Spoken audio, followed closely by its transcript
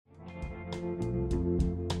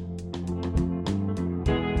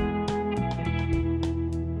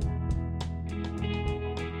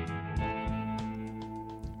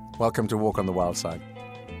Welcome to Walk on the Wild Side.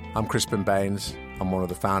 I'm Crispin Baines. I'm one of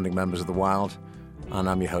the founding members of The Wild, and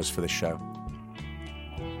I'm your host for this show.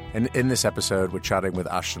 In this episode, we're chatting with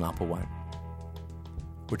Ashton Applewhite.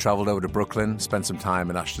 We travelled over to Brooklyn, spent some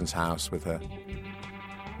time in Ashton's house with her.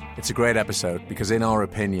 It's a great episode because, in our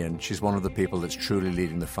opinion, she's one of the people that's truly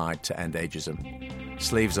leading the fight to end ageism.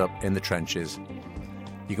 Sleeves up, in the trenches.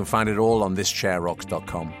 You can find it all on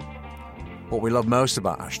thischairrocks.com. What we love most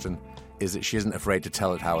about Ashton is that she isn't afraid to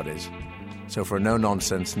tell it how it is. So for a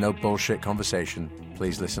no-nonsense, no bullshit conversation,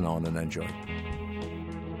 please listen on and enjoy.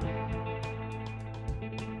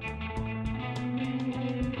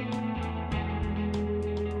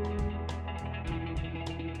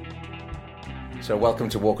 So welcome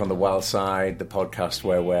to Walk on the Wild Side, the podcast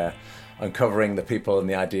where we're uncovering the people and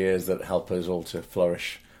the ideas that help us all to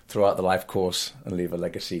flourish throughout the life course and leave a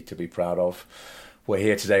legacy to be proud of. We're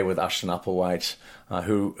here today with Ashton Applewhite,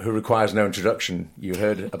 who requires no introduction. You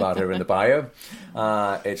heard about her in the bio.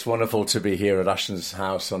 It's wonderful to be here at Ashton's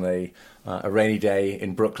house on a rainy day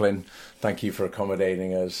in Brooklyn. Thank you for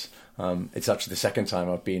accommodating us. It's actually the second time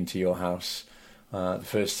I've been to your house. The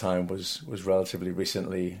first time was relatively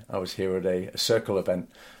recently. I was here at a Circle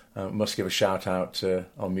event. Must give a shout out to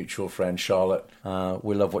our mutual friend Charlotte.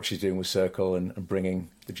 We love what she's doing with Circle and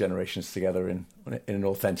bringing the generations together in an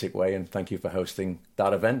authentic way. And thank you for hosting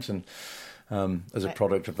that event. And as a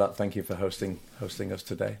product of that, thank you for hosting us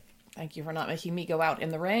today. Thank you for not making me go out in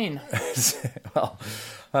the rain. Well,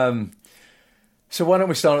 so why don't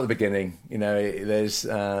we start at the beginning? You know,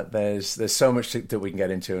 there's so much that we can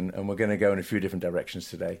get into, and we're going to go in a few different directions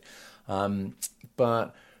today.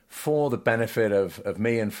 But for the benefit of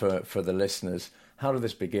me and for the listeners, how did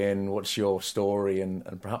this begin? What's your story?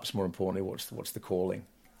 And perhaps more importantly, what's the calling?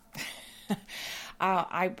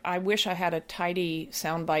 I wish I had a tidy,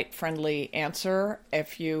 soundbite friendly answer.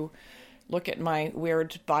 If you look at my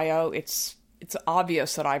weird bio, it's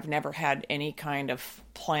obvious that I've never had any kind of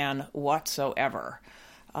plan whatsoever.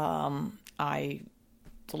 The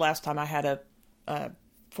last time I had a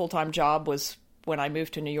full-time job was when I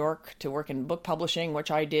moved to New York to work in book publishing, which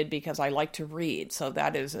I did because I like to read. So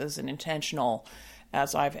that is as intentional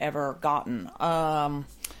as I've ever gotten.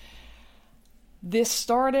 This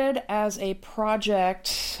started as a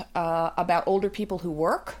project about older people who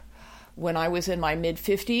work when I was in my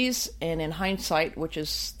mid-50s, and in hindsight, which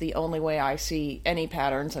is the only way I see any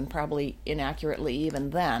patterns, and probably inaccurately even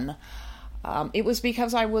then, it was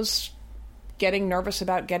because I was getting nervous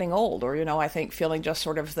about getting old, or, I think feeling just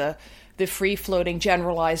sort of the free-floating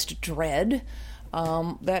generalized dread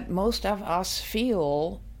that most of us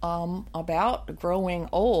feel about growing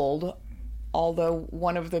old, although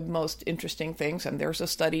one of the most interesting things, and there's a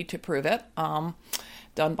study to prove it,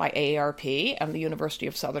 done by AARP and the University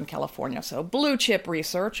of Southern California, so blue chip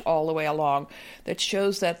research all the way along, that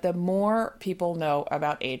shows that the more people know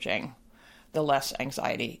about aging, the less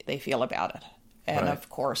anxiety they feel about it. And Of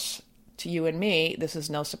course, to you and me, this is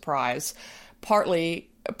no surprise, partly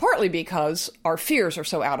because our fears are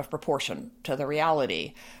so out of proportion to the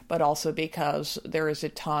reality, but also because there is a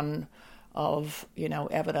ton of,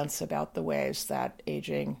 evidence about the ways that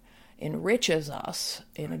aging enriches us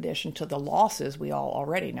in addition to the losses we all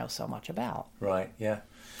already know so much about. Right, yeah.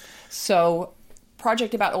 So,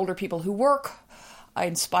 project about older people who work,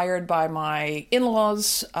 inspired by my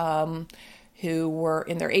in-laws, who were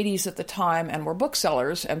in their 80s at the time and were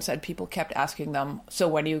booksellers, and said people kept asking them, so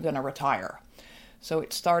when are you going to retire? So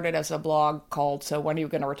it started as a blog called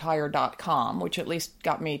sowhenareyougonnaretire.com, which at least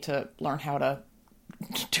got me to learn how to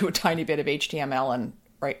do a tiny bit of HTML and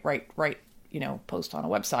write, post on a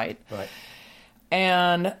website. Right.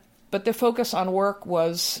 But the focus on work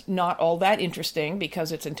was not all that interesting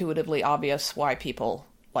because it's intuitively obvious why people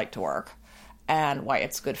like to work and why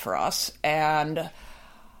it's good for us. And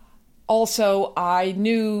also, I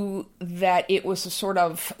knew that it was a sort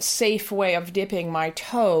of safe way of dipping my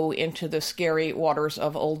toe into the scary waters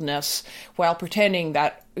of oldness while pretending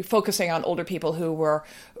that focusing on older people who were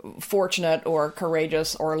fortunate or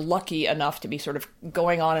courageous or lucky enough to be sort of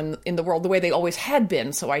going on in the world the way they always had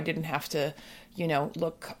been, so I didn't have to,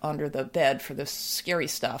 look under the bed for this scary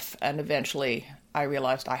stuff. And eventually I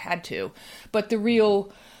realized I had to. But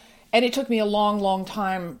and it took me a long, long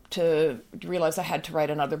time to realize I had to write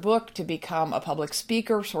another book to become a public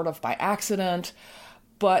speaker, sort of by accident.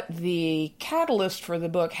 But the catalyst for the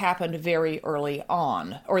book happened very early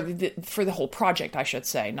on, or for the whole project, I should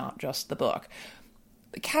say, not just the book.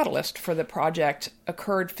 The catalyst for the project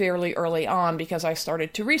occurred fairly early on because I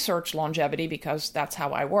started to research longevity because that's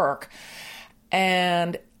how I work.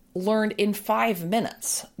 And learned in 5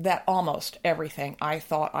 minutes that almost everything I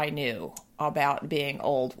thought I knew about being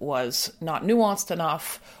old was not nuanced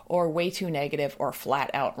enough or way too negative or flat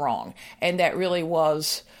out wrong. And that really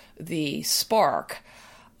was the spark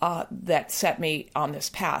that set me on this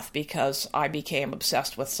path, because I became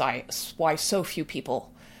obsessed with science, why so few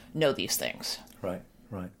people know these things. Right.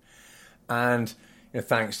 And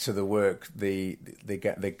thanks to the work, the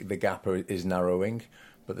gap is narrowing,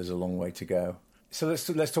 but there's a long way to go. So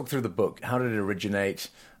let's talk through the book. How did it originate?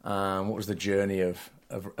 What was the journey of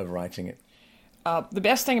writing it? The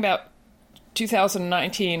best thing about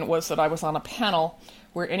 2019 was that I was on a panel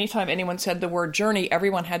where anytime anyone said the word journey,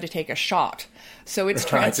 everyone had to take a shot. So it's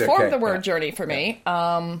transformed the word journey for me.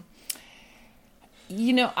 I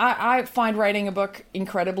find writing a book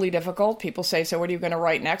incredibly difficult. People say, so what are you going to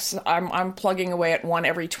write next? I'm plugging away at one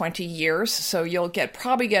every 20 years. So you'll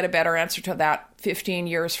probably get a better answer to that 15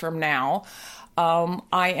 years from now.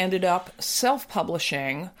 I ended up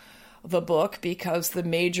self-publishing the book because the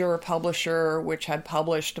major publisher, which had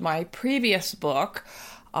published my previous book,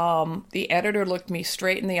 the editor looked me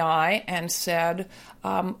straight in the eye and said,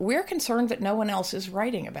 we're concerned that no one else is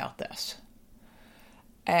writing about this.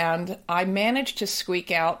 And I managed to squeak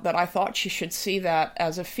out that I thought she should see that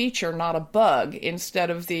as a feature, not a bug, instead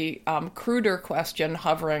of the cruder question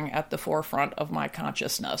hovering at the forefront of my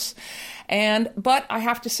consciousness. But I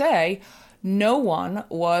have to say, no one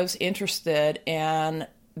was interested in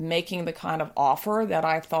making the kind of offer that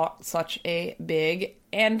I thought such a big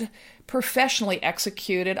and professionally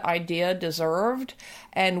executed idea deserved.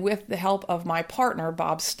 And with the help of my partner,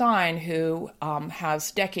 Bob Stein, who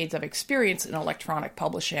has decades of experience in electronic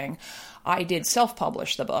publishing, I did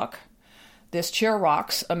self-publish the book, This Chair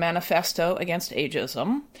Rocks, A Manifesto Against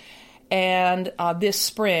Ageism. And this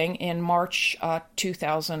spring, in March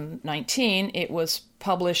 2019, it was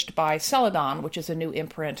published by Celadon, which is a new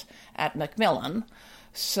imprint at Macmillan.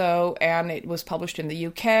 And it was published in the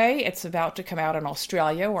UK. It's about to come out in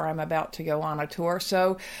Australia, where I'm about to go on a tour.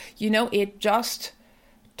 So, it just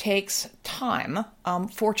takes time.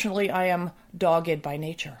 Fortunately, I am dogged by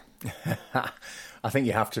nature. I think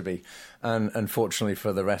you have to be. And unfortunately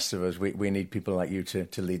for the rest of us, we need people like you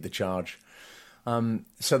to lead the charge.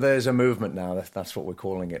 So there's a movement now. That's what we're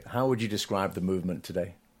calling it. How would you describe the movement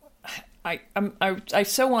today? I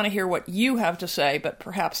so want to hear what you have to say, but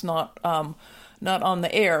perhaps not on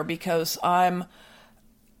the air, because I'm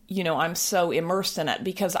so immersed in it,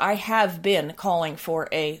 because I have been calling for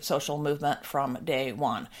a social movement from day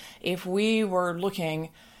one. If we were looking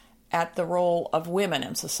at the role of women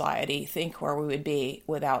in society, think where we would be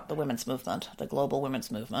without the women's movement, the global women's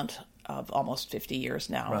movement of almost 50 years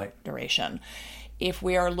now duration. If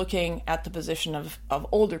we are looking at the position of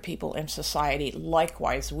older people in society,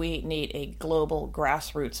 likewise, we need a global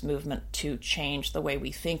grassroots movement to change the way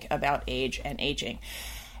we think about age and aging.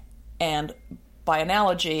 And by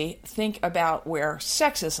analogy, think about where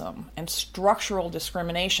sexism and structural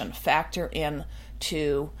discrimination factor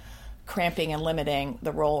into cramping and limiting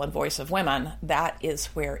the role and voice of women. That is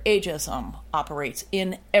where ageism operates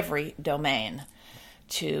in every domain,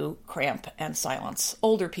 to cramp and silence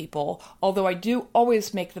older people, although I do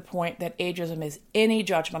always make the point that ageism is any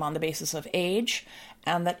judgment on the basis of age,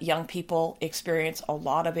 and that young people experience a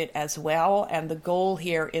lot of it as well. And the goal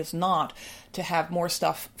here is not to have more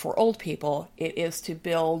stuff for old people. It is to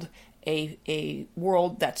build a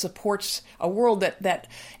world that supports, a world that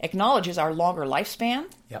acknowledges our longer lifespan,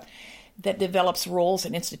 that develops roles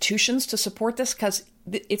and institutions to support this, because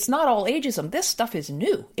it's not all ageism. This stuff is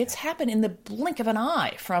new. It's happened in the blink of an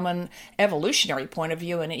eye from an evolutionary point of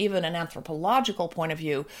view and even an anthropological point of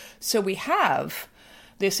view. So we have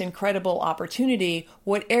this incredible opportunity.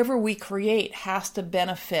 Whatever we create has to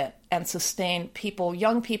benefit and sustain people,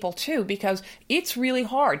 young people too, because it's really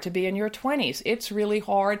hard to be in your 20s. It's really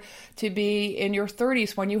hard to be in your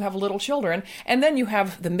 30s when you have little children. And then you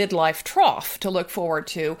have the midlife trough to look forward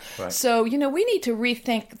to. Right. So, we need to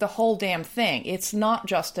rethink the whole damn thing. It's not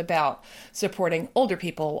just about supporting older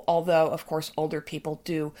people, although, of course, older people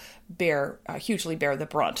do hugely bear the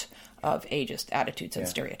brunt of ageist attitudes and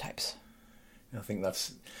stereotypes. I think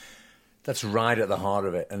that's right at the heart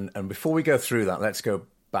of it. And before we go through that, let's go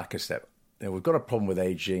back a step. We've got a problem with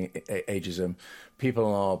ageism.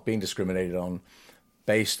 People are being discriminated on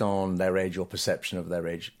based on their age or perception of their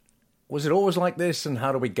age. Was it always like this? And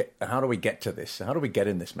how do we get to this? How do we get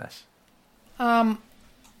in this mess?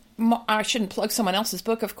 I shouldn't plug someone else's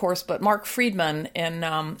book, of course, but Mark Friedman in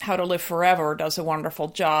How to Live Forever does a wonderful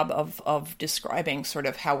job of describing sort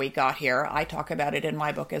of how we got here. I talk about it in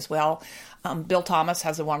my book as well. Bill Thomas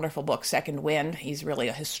has a wonderful book, Second Wind. He's really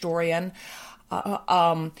a historian.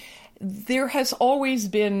 there has always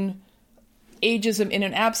been ageism in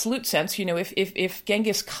an absolute sense. If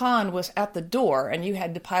Genghis Khan was at the door and you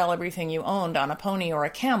had to pile everything you owned on a pony or a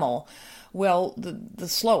camel, well, the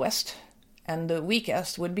slowest and the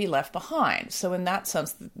weakest would be left behind. So in that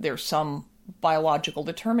sense, there's some biological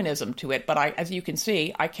determinism to it. But as you can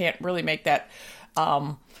see, I can't really make that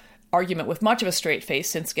argument with much of a straight face,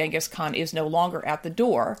 since Genghis Khan is no longer at the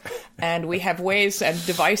door, and we have ways and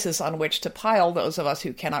devices on which to pile those of us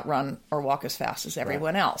who cannot run or walk as fast as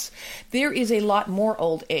everyone else. There is a lot more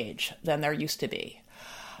old age than there used to be.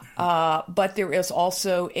 But there is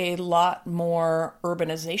also a lot more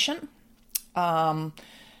urbanization,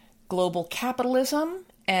 global capitalism,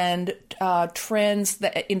 and trends,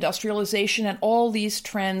 the industrialization, and all these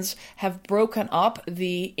trends have broken up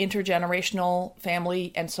the intergenerational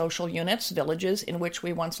family and social units, villages in which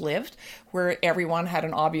we once lived, where everyone had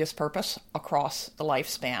an obvious purpose across the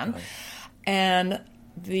lifespan. Right. And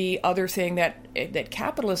the other thing that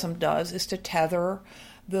capitalism does is to tether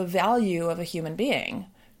the value of a human being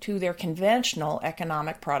to their conventional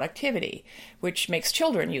economic productivity, which makes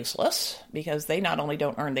children useless because they not only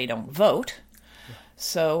don't earn, they don't vote.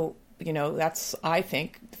 So, that's, I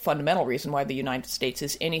think, the fundamental reason why the United States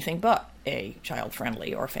is anything but a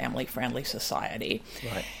child-friendly or family-friendly society.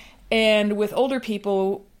 Right. And with older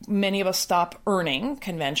people, many of us stop earning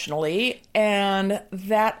conventionally. And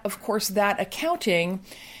that, of course, that accounting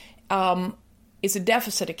is a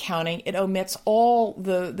deficit accounting. It omits all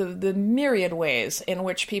the myriad ways in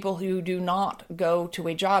which people who do not go to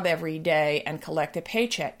a job every day and collect a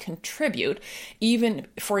paycheck contribute. Even,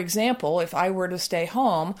 for example, if I were to stay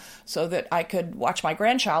home so that I could watch my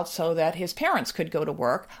grandchild so that his parents could go to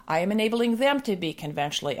work, I am enabling them to be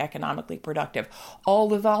conventionally economically productive. All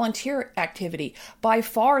the volunteer activity, by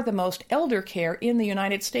far the most elder care in the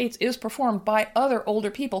United States, is performed by other older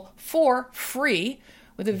people for free,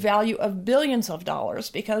 with a value of billions of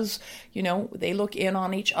dollars, because, they look in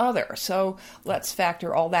on each other. So let's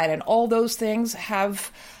factor all that in. All those things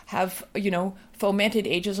have fomented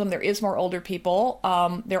ageism. There is more older people.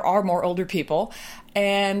 There are more older people.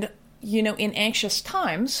 And, in anxious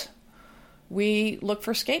times, we look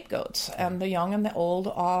for scapegoats. And the young and the old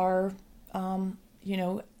are,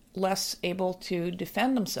 less able to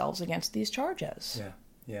defend themselves against these charges.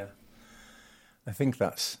 Yeah. I think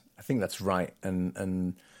that's right,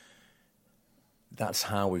 and that's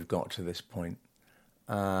how we've got to this point.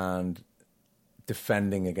 And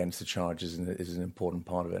defending against the charges is an important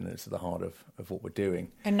part of it, and it's at the heart of what we're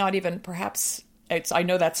doing. And not even perhaps, I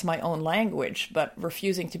know that's my own language, but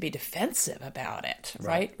refusing to be defensive about it,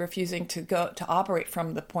 right? Refusing to operate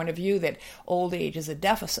from the point of view that old age is a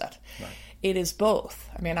deficit. Right. It is both.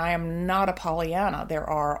 I mean, I am not a Pollyanna. There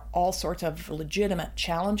are all sorts of legitimate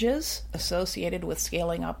challenges associated with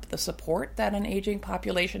scaling up the support that an aging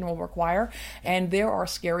population will require. And there are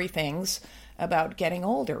scary things about getting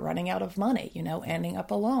older, running out of money, ending up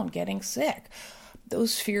alone, getting sick.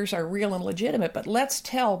 Those fears are real and legitimate, but let's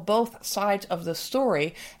tell both sides of the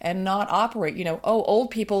story and not operate, old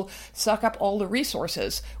people suck up all the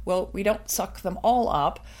resources. Well, we don't suck them all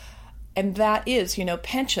up. And that is,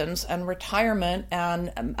 pensions and retirement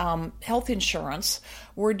and health insurance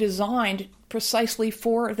were designed precisely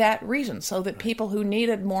for that reason, so that people who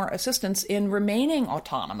needed more assistance in remaining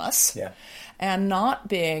autonomous and not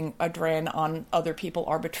being a drain on other people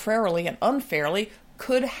arbitrarily and unfairly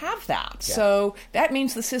could have that. Yeah. So that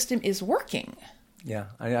means the system is working. Yeah,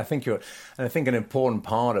 I think an important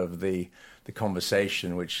part of the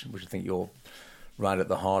conversation, which I think you're right at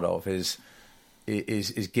the heart of, is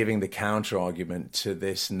giving the counter argument to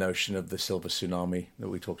this notion of the silver tsunami that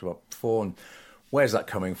we talked about before, and where's that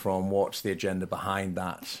coming from? What's the agenda behind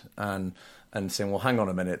that? And saying, well, hang on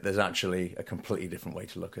a minute, there's actually a completely different way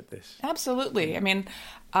to look at this. Absolutely. I mean,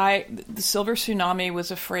 the silver tsunami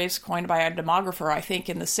was a phrase coined by a demographer, I think,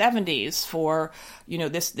 in the 70s for,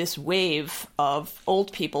 this wave of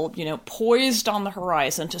old people, poised on the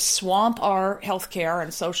horizon to swamp our healthcare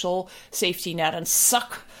and social safety net and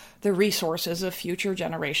suck the resources of future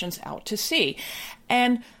generations out to sea.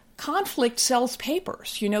 And conflict sells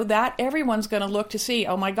papers, that everyone's going to look to see,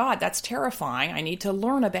 oh my God, that's terrifying. I need to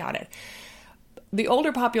learn about it. The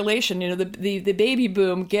older population, the baby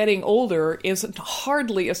boom getting older is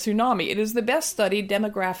hardly a tsunami. It is the best studied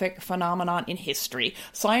demographic phenomenon in history.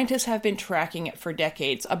 Scientists have been tracking it for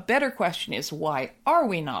decades. A better question is, why are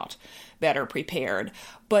we not better prepared?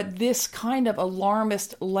 But this kind of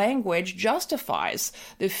alarmist language justifies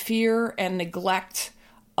the fear and neglect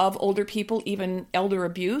of older people, even elder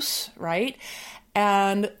abuse, right?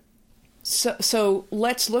 And So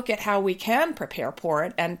let's look at how we can prepare for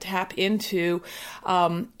it and tap into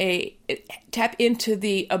the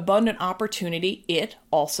abundant opportunity it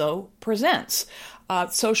also presents.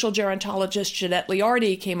 Social gerontologist Jeanette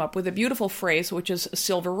Liardi came up with a beautiful phrase, which is a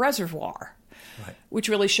silver reservoir. Right. Which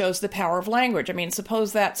really shows the power of language. I mean,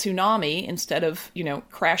 suppose that tsunami, instead of,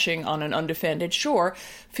 crashing on an undefended shore,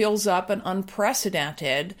 fills up an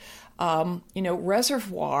unprecedented,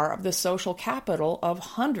 reservoir of the social capital of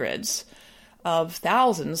hundreds of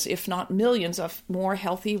thousands, if not millions, of more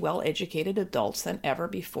healthy, well-educated adults than ever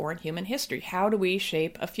before in human history. How do we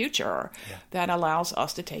shape a future that allows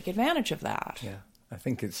us to take advantage of that? Yeah, I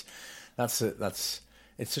think it's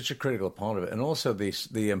such a critical part of it. And also the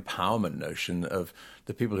empowerment notion of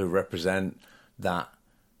the people who represent that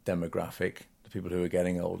demographic, the people who are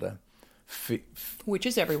getting older. Which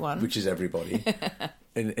is everyone. Which is everybody.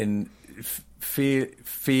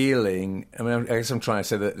 Feeling, I guess I'm trying to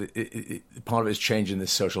say that part of it is changing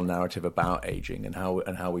this social narrative about aging and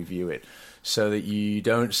how we view it, so that you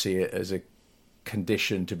don't see it as a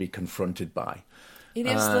condition to be confronted by. It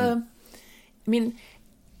is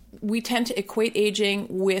we tend to equate aging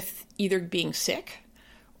with either being sick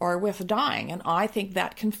or with dying, and I think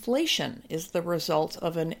that conflation is the result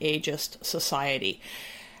of an ageist society.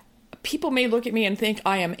 People may look at me and think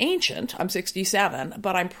I am ancient, I'm 67,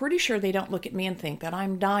 but I'm pretty sure they don't look at me and think that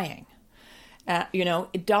I'm dying.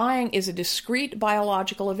 Dying is a discrete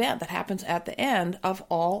biological event that happens at the end of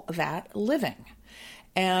all that living.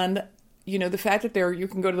 And the fact that you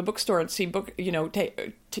can go to the bookstore and see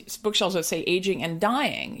bookshelves that say aging and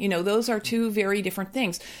dying, those are two very different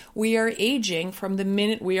things. We are aging from the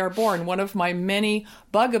minute we are born. One of my many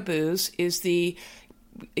bugaboos is the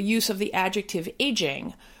use of the adjective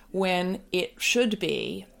aging when it should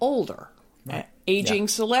be older. Right. Aging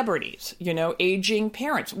celebrities, aging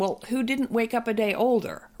parents. Well, who didn't wake up a day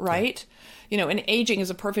older, right? Yeah. And aging is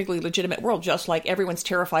a perfectly legitimate word, just like everyone's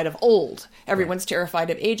terrified of old. Everyone's terrified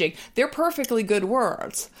of aging. They're perfectly good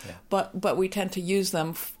words, but we tend to use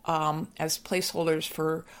them as placeholders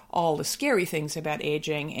for all the scary things about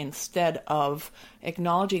aging instead of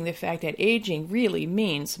acknowledging the fact that aging really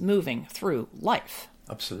means moving through life.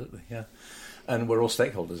 Absolutely, yeah. And we're all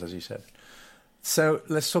stakeholders, as you said. So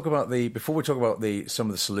let's talk about before we talk about some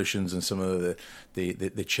of the solutions and some of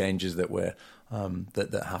the changes that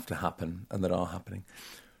that have to happen and that are happening.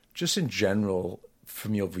 Just in general,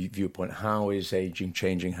 from your viewpoint, how is aging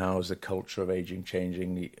changing? How is the culture of aging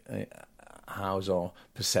changing? How is our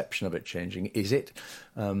perception of it changing? Is it?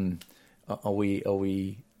 Are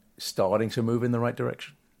we starting to move in the right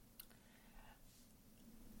direction?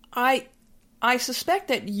 I suspect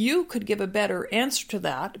that you could give a better answer to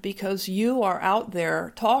that because you are out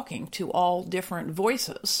there talking to all different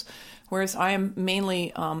voices, whereas I am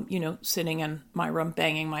mainly, sitting in my room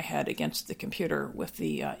banging my head against the computer with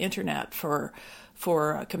the internet for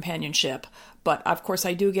companionship. But of course,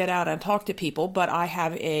 I do get out and talk to people, but I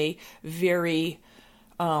have a very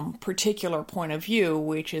particular point of view,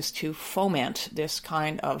 which is to foment this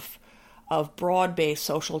kind of broad-based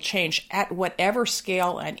social change at whatever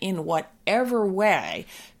scale and in whatever way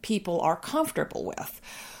people are comfortable with.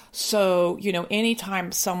 So,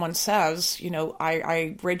 anytime someone says,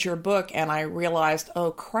 I read your book and I realized,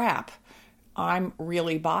 oh crap, I'm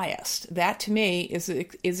really biased. That to me is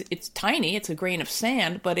it's tiny, it's a grain of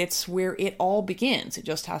sand, but it's where it all begins. It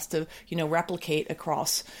just has to, replicate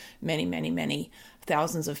across many, many, many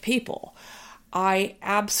thousands of people. I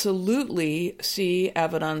absolutely see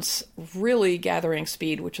evidence really gathering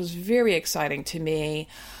speed, which is very exciting to me,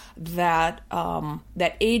 that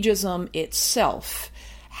ageism itself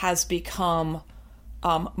has become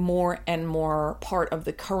more and more part of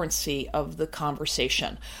the currency of the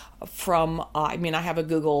conversation. I have a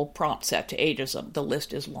Google prompt set to ageism. The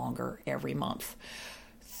list is longer every month.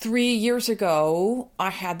 3 years ago, I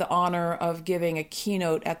had the honor of giving a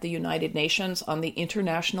keynote at the United Nations on the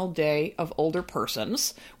International Day of Older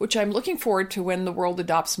Persons, which I'm looking forward to when the world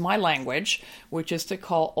adopts my language, which is to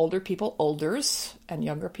call older people olders and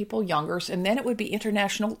younger people youngers, and then it would be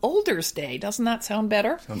International Olders Day. Doesn't that sound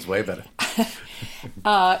better? Sounds way better.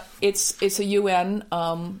 It's a UN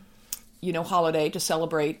holiday to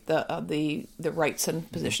celebrate the rights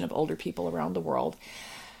and position of older people around the world.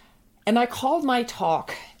 And I called my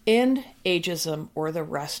talk, End Ageism or the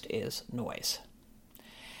Rest is Noise.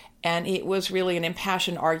 And it was really an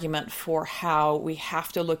impassioned argument for how we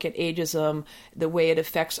have to look at ageism, the way it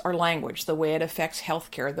affects our language, the way it affects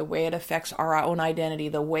healthcare, the way it affects our own identity,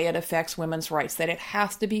 the way it affects women's rights, that it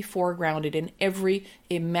has to be foregrounded in every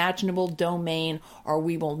imaginable domain, or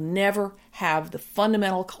we will never have the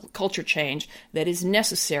fundamental culture change that is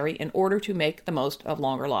necessary in order to make the most of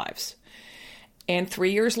longer lives. And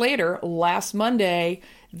 3 years later, last Monday,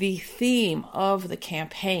 the theme of the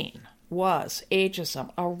campaign was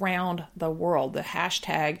ageism around the world. The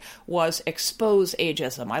hashtag was expose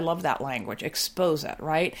ageism. I love that language, expose it,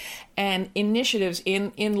 right? And initiatives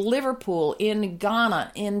in Liverpool, in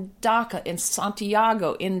Ghana, in Dhaka, in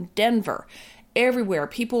Santiago, in Denver, everywhere.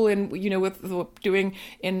 People I think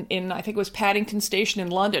it was Paddington Station in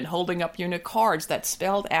London, holding up cards that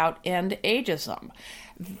spelled out end ageism.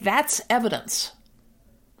 That's evidence.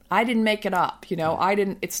 I didn't make it up,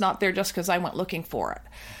 it's not there just because I went looking for it.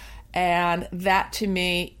 And that, to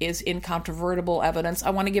me, is incontrovertible evidence.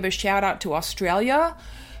 I want to give a shout out to Australia,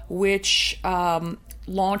 which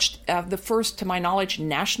launched the first, to my knowledge,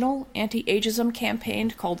 national anti-ageism campaign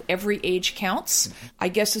called Every Age Counts. I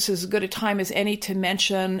guess this is as good a time as any to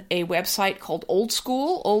mention a website called Old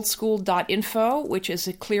School, oldschool.info, which is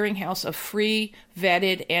a clearinghouse of free,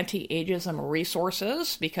 vetted anti-ageism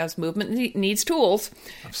resources, because movement needs tools.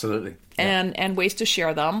 Absolutely. Yeah. And ways to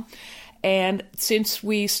share them. And since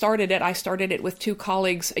we started it, I started it with two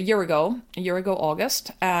colleagues a year ago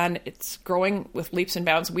August, and it's growing with leaps and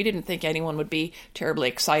bounds. We didn't think anyone would be terribly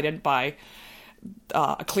excited by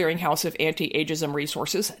a clearinghouse of anti-ageism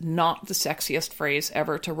resources. Not the sexiest phrase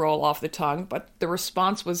ever to roll off the tongue, but the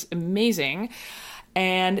response was amazing.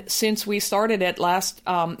 And since we started it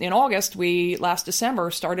in August, last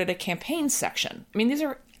December started a campaign section. I mean, these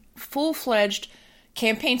are full-fledged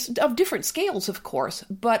campaigns of different scales, of course,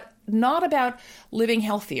 but not about living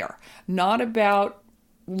healthier, not about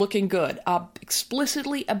looking good,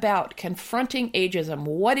 explicitly about confronting ageism,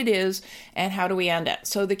 what it is, and how do we end it.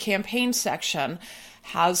 So the campaign section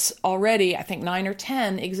has already, I think, 9 or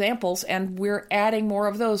 10 examples, and we're adding more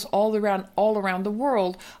of those all around the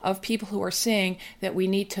world, of people who are seeing that we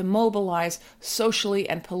need to mobilize socially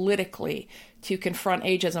and politically to confront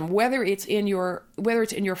ageism, whether it's in your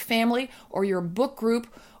family or your book group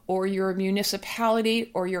or your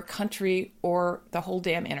municipality or your country or the whole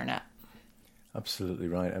damn internet. Absolutely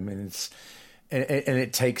right. I mean,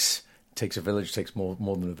 it takes a village, takes more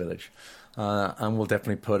than a village. And we'll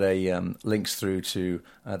definitely put links through to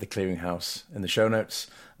the clearinghouse in the show notes.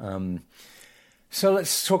 So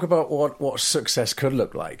let's talk about what success could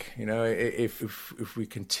look like. If we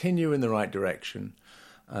continue in the right direction,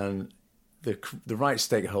 and the right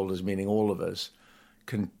stakeholders, meaning all of us,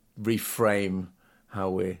 can reframe how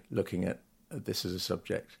we're looking at this as a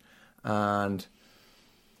subject, and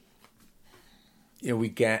we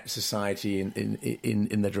get society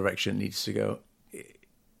in the direction it needs to go.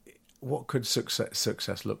 What could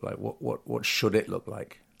success look like? What should it look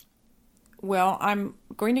like? Well, I'm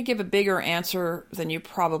going to give a bigger answer than you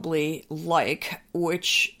probably like,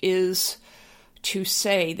 which is to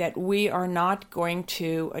say that we are not going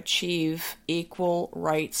to achieve equal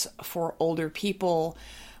rights for older people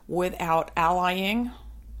without allying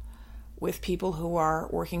with people who are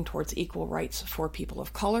working towards equal rights for people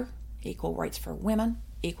of color, equal rights for women,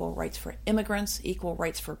 equal rights for immigrants, equal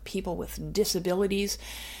rights for people with disabilities.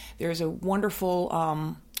 There's a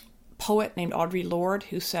wonderful poet named Audre Lorde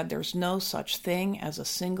who said there's no such thing as a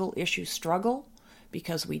single issue struggle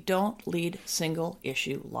because we don't lead single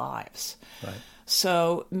issue lives. Right.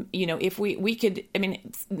 So, if we could,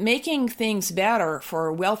 making things better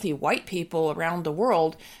for wealthy white people around the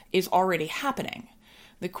world is already happening.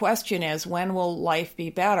 The question is, when will life be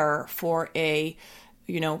better for a,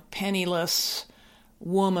 penniless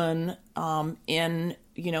woman in,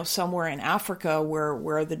 somewhere in Africa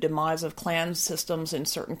where the demise of clan systems in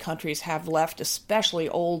certain countries have left especially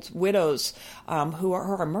old widows who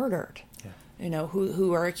are murdered.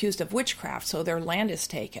 Who are accused of witchcraft, so their land is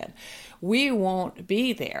taken. We won't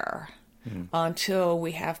be there until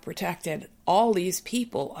we have protected all these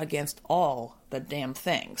people against all the damn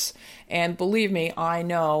things. And believe me, I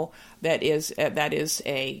know that is a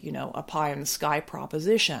pie in the sky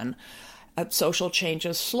proposition. Social change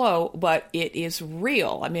is slow, but it is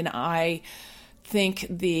real. I think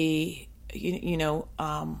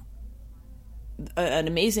an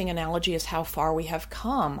amazing analogy is how far we have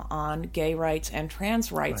come on gay rights and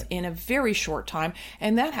trans rights in a very short time,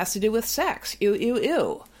 and that has to do with sex.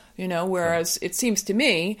 Whereas it seems to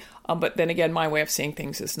me, but then again, my way of seeing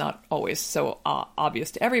things is not always so obvious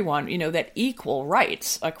to everyone, that equal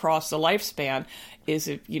rights across the lifespan is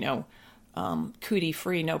a,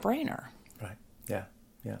 cootie-free no-brainer. Right, yeah.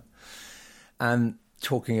 Yeah. And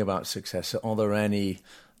talking about success, are there any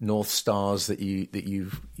North Stars that you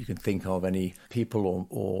can think of, any people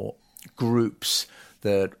or groups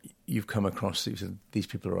that you've come across? These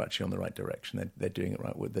people are actually on the right direction. They're doing it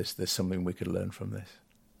right with this. There's something we could learn from this.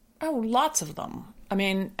 Oh, lots of them. I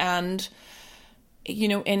mean, and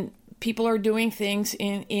people are doing things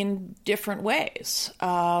in different ways. There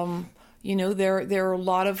are a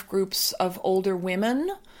lot of groups of older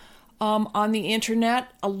women on the internet,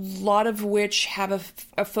 a lot of which have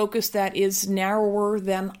a focus that is narrower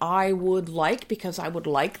than I would like, because I would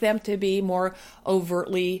like them to be more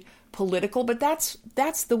overtly political. But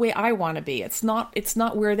that's the way I want to be. It's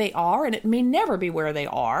not where they are, and it may never be where they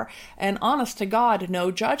are. And honest to God, no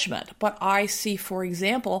judgment. But I see, for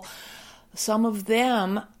example, some of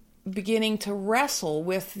them beginning to wrestle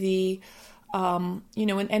with the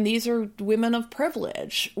and these are women of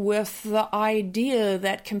privilege, with the idea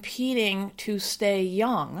that competing to stay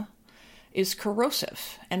young is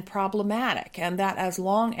corrosive and problematic, and that as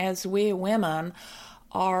long as we women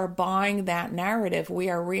are buying that narrative, we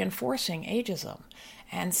are reinforcing ageism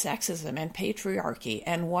and sexism and patriarchy.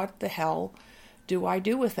 And what the hell do I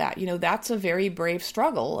do with that? That's a very brave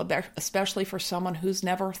struggle, especially for someone who's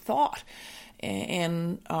never thought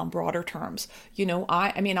in broader terms.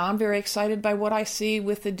 I'm very excited by what I see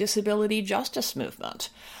with the disability justice movement.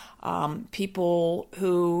 People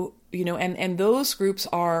who, and those groups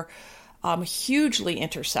are hugely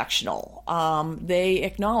intersectional. They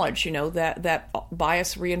acknowledge, that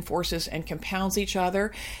bias reinforces and compounds each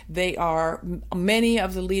other. Many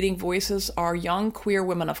of the leading voices are young queer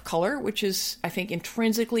women of color, which is, I think,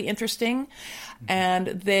 intrinsically interesting. And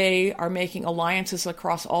they are making alliances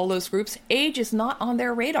across all those groups. Age is not on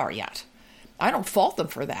their radar yet. I don't fault them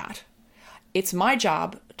for that. It's my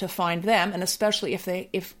job to find them, and especially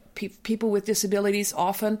if people with disabilities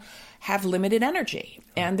often have limited energy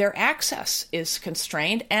and their access is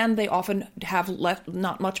constrained, and they often have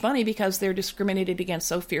not much money because they're discriminated against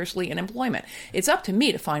so fiercely in employment. It's up to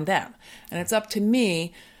me to find them, and it's up to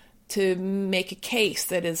me to make a case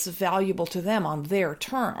that is valuable to them on their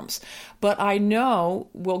terms. But I know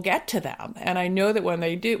we'll get to them, and I know that when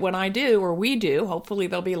I do, or we do, hopefully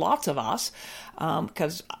there'll be lots of us,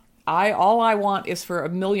 because all I want is for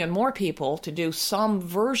 1 million more people to do some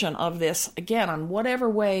version of this, again, on whatever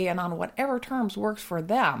way and on whatever terms works for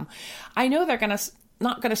them. I know they're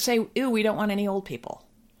not going to say, ew, we don't want any old people.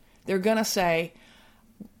 They're going to say,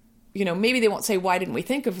 maybe they won't say, why didn't we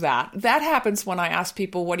think of that? That happens when I ask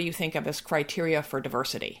people, what do you think of as criteria for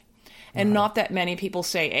diversity? And not that many people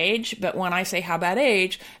say age, but when I say, how about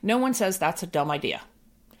age? No one says that's a dumb idea.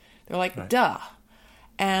 They're like, right. Duh.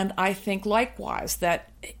 And I think likewise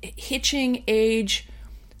that hitching age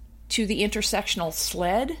to the intersectional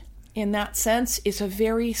sled in that sense is a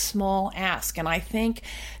very small ask. And I think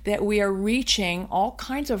that we are reaching all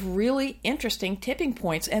kinds of really interesting tipping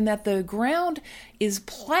points, and that the ground is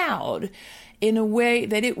plowed in a way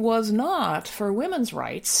that it was not for women's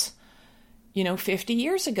rights, 50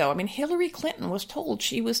 years ago. I mean, Hillary Clinton was told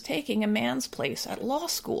she was taking a man's place at law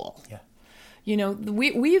school. Yeah.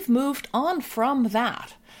 We've moved on from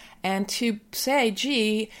that. And to say,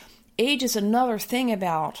 gee, age is another thing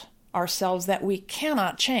about ourselves that we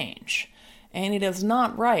cannot change. And it is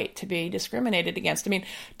not right to be discriminated against. I mean,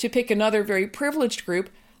 to pick another very privileged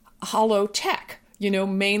group, hollow tech,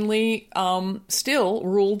 mainly still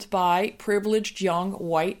ruled by privileged young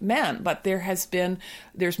white men. But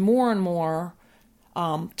there's more and more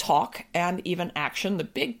talk and even action. The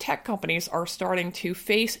big tech companies are starting to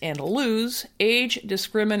face and lose age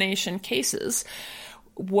discrimination cases.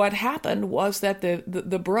 What happened was that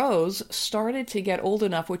the bros started to get old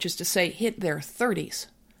enough, which is to say hit their 30s,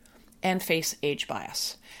 and face age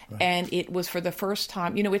bias. Right. And it was for the first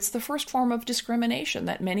time, it's the first form of discrimination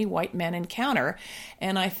that many white men encounter.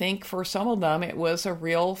 And I think for some of them, it was a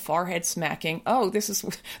real forehead smacking. Oh, this is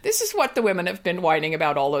what the women have been whining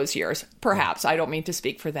about all those years. Perhaps. I don't mean to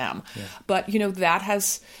speak for them. Yeah. But,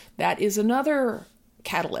 that is another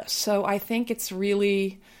catalyst. So I think it's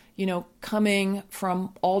really, coming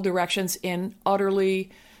from all directions in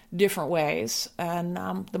utterly different ways. And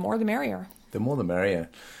the more the merrier. The more the merrier.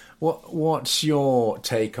 What's your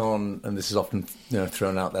take on, and this is often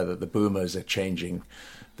thrown out there, that the boomers are changing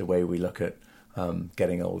the way we look at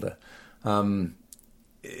getting older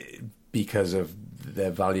because of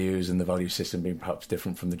their values and the value system being perhaps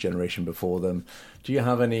different from the generation before them. Do you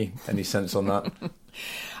have any sense on that?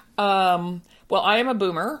 Well, I am a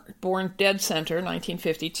boomer, born dead center,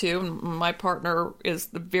 1952. My partner is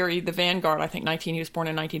the vanguard. I think he was born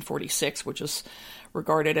in 1946, which is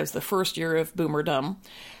regarded as the first year of boomerdom.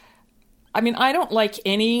 I mean, I don't like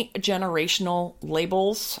any generational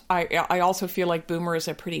labels. I also feel like boomer is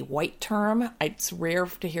a pretty white term. It's rare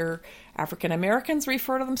to hear African Americans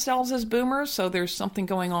refer to themselves as boomers, so there's something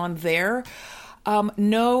going on there.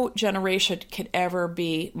 No generation could ever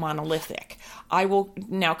be monolithic. I will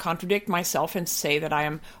now contradict myself and say that I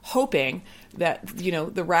am hoping that,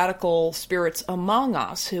 the radical spirits among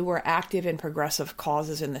us who were active in progressive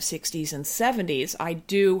causes in the 60s and 70s, I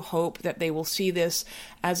do hope that they will see this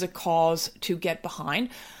as a cause to get behind,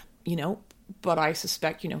 but I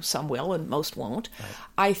suspect, some will and most won't. Right.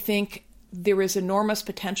 I think there is enormous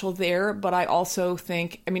potential there, but I also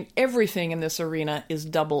think, everything in this arena is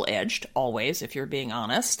double-edged, always, if you're being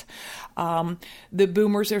honest. The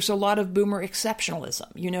boomers, there's a lot of boomer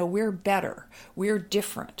exceptionalism. We're better. We're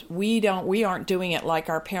different. We aren't doing it like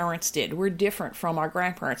our parents did. We're different from our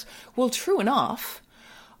grandparents. Well, true enough,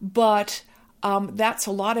 but that's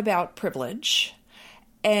a lot about privilege,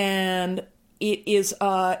 and it is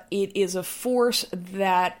a force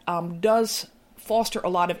that does foster a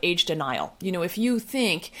lot of age denial. If you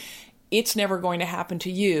think it's never going to happen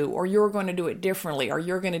to you, or you're going to do it differently, or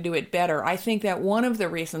you're going to do it better, I think that one of the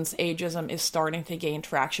reasons ageism is starting to gain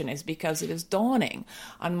traction is because it is dawning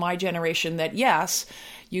on my generation that, yes,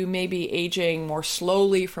 you may be aging more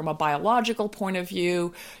slowly from a biological point of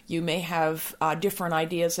view. You may have different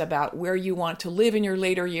ideas about where you want to live in your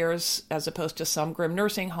later years, as opposed to some grim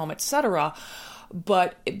nursing home, etc.,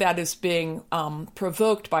 but that is being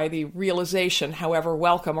provoked by the realization, however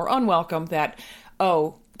welcome or unwelcome, that,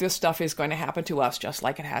 this stuff is going to happen to us just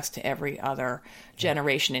like it has to every other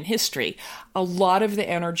generation in history. A lot of the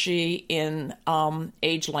energy in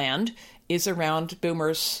Ageland is around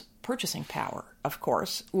boomers' purchasing power, of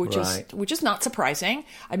course, which is not surprising.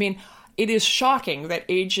 It is shocking that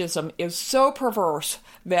ageism is so perverse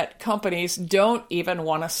that companies don't even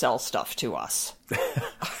want to sell stuff to us.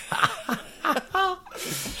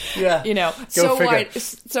 Yeah.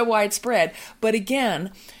 So widespread. But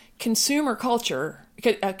again, consumer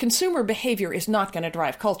behavior is not going to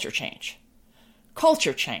drive culture change.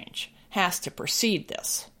 Culture change has to precede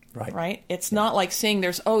this. Right? It's not like seeing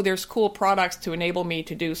there's cool products to enable me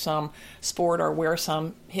to do some sport or wear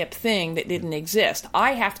some hip thing that didn't exist.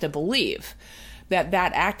 I have to believe that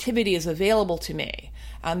activity is available to me,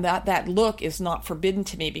 and that look is not forbidden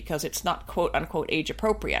to me because it's not quote unquote age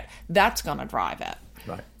appropriate. That's going to drive it.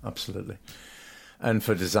 Right, absolutely. And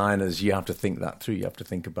for designers, you have to think that through. You have to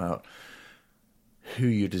think about who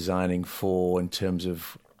you're designing for in terms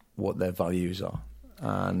of what their values are.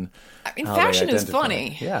 And fashion is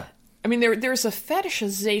funny. Yeah. There's a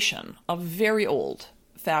fetishization of very old,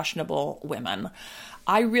 fashionable women.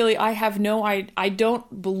 I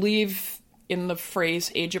don't believe in the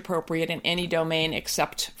phrase age appropriate in any domain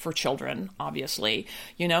except for children, obviously.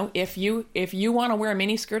 If you want to wear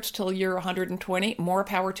mini skirts till you're 120, more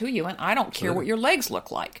power to you, and I don't care what your legs look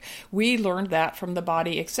like. We learned that from the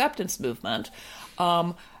body acceptance movement.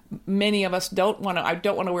 Many of us don't want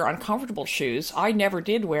to wear uncomfortable shoes. I never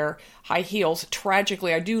did wear high heels.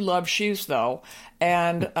 Tragically, I do love shoes though.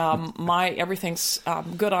 And everything's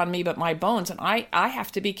good on me but my bones. And I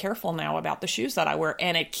have to be careful now about the shoes that I wear,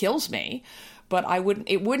 and it kills me. But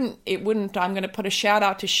it wouldn't, I'm going to put a shout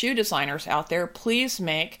out to shoe designers out there. Please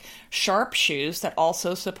make sharp shoes that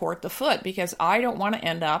also support the foot, because I don't want to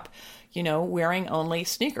end up, wearing only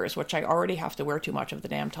sneakers, which I already have to wear too much of the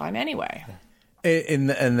damn time anyway. And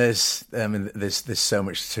there's so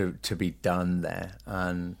much to be done there,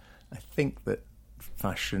 and I think that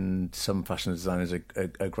some fashion designers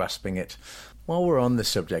are grasping it. While we're on this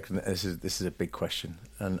subject, and this is a big question,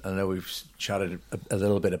 and I know we've chatted a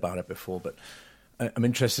little bit about it before, but I'm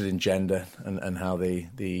interested in gender and how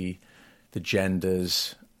the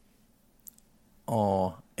genders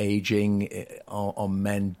are aging. Are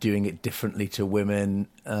men doing it differently to women?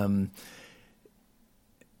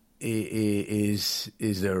 Is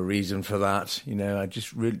there a reason for that? I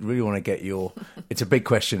just really want to get your... It's a big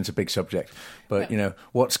question, it's a big subject, but,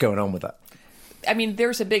 what's going on with that?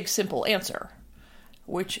 There's a big, simple answer,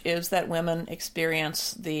 which is that women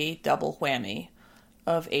experience the double whammy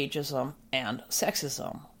of ageism and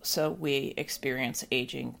sexism. So we experience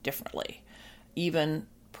aging differently. Even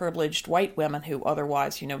privileged white women who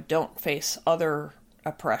otherwise, don't face other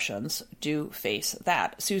oppressions do face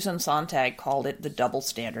that. Susan Sontag called it the double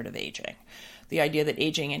standard of aging. The idea that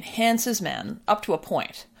aging enhances men up to a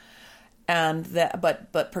point, and that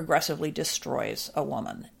but progressively destroys a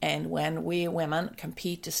woman. And when we women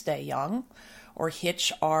compete to stay young, or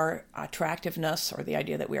hitch our attractiveness or the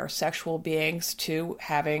idea that we are sexual beings to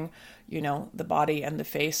having, the body and the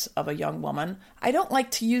face of a young woman. I don't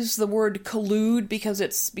like to use the word collude because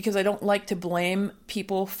I don't like to blame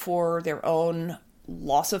people for their own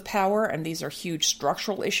loss of power, and these are huge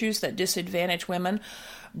structural issues that disadvantage women.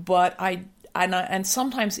 But and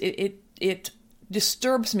sometimes it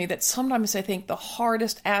disturbs me that sometimes I think the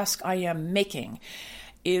hardest ask I am making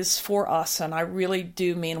is for us, and I really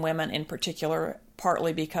do mean women in particular,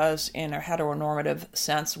 partly because in a heteronormative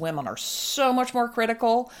sense, women are so much more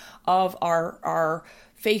critical of our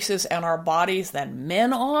faces and our bodies than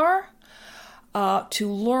men are, to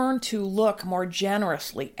learn to look more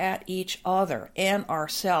generously at each other and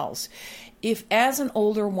ourselves. If as an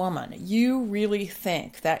older woman, you really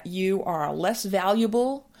think that you are less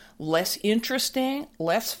valuable, less interesting,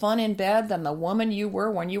 less fun in bed than the woman you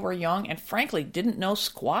were when you were young and frankly didn't know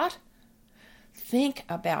squat, think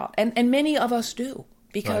about, and many of us do,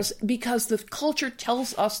 because the culture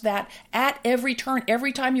tells us that at every turn,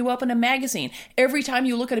 every time you open a magazine, every time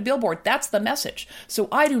you look at a billboard, that's the message. So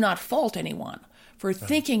I do not fault anyone for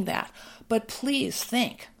thinking that, but please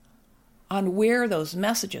think on where those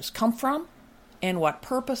messages come from and what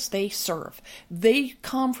purpose they serve. They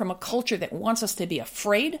come from a culture that wants us to be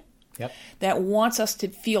afraid, that wants us to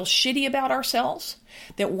feel shitty about ourselves,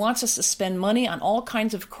 that wants us to spend money on all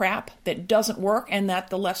kinds of crap that doesn't work and that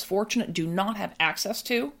the less fortunate do not have access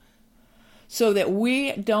to, so that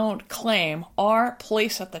we don't claim our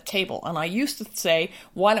place at the table. And I used to say,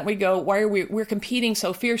 we're competing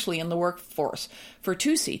so fiercely in the workforce for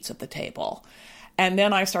 2 seats at the table. And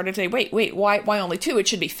then I started to say, wait, why only 2? It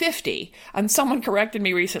should be 50. And someone corrected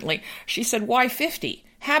me recently. She said, why 50?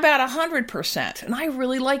 How about 100%? And I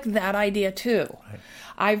really like that idea too. Right.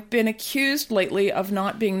 I've been accused lately of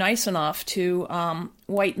not being nice enough to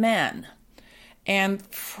white men. And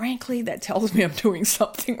frankly, that tells me I'm doing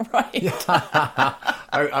something right.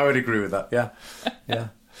 I would agree with that. Yeah.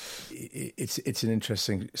 It's an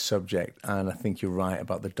interesting subject, and I think you're right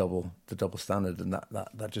about the double standard, and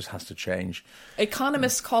that just has to change.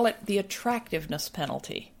 Economists call it the attractiveness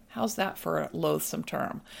penalty. How's that for a loathsome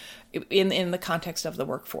term in the context of the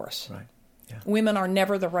workforce? Right. Yeah. Women are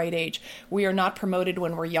never the right age. We are not promoted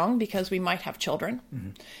when we're young because we might have children.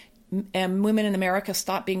 Mm-hmm. And women in America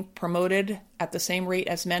stop being promoted at the same rate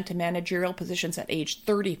as men to managerial positions at age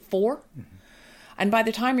 34. Mm-hmm. And by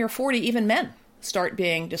the time you're 40, even men start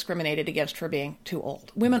being discriminated against for being too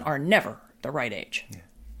old. Women are never the right age.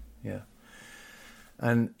 Yeah.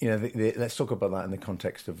 And, let's talk about that in the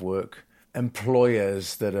context of work.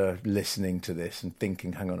 Employers that are listening to this and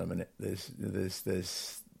thinking, hang on a minute, there's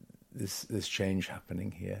change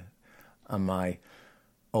happening here.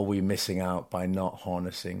 Are we missing out by not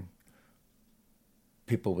harnessing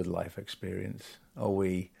people with life experience? Are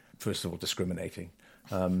we, first of all, discriminating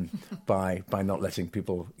by not letting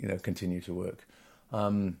people, continue to work?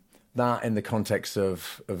 That in the context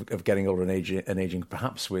of getting older and aging,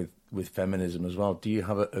 perhaps with feminism as well. Do you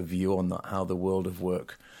have a view on that? How the world of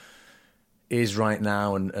work is right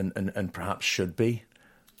now and perhaps should be,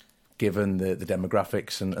 given the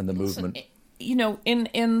demographics and the movement?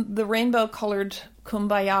 In the rainbow-colored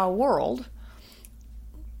kumbaya world,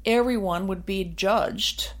 everyone would be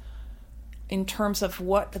judged in terms of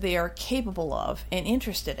what they are capable of and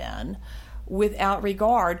interested in, without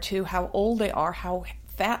regard to how old they are, how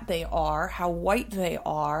fat they are, how white they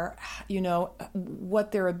are,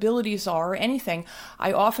 what their abilities are, or anything.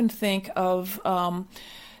 I often think of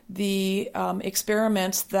the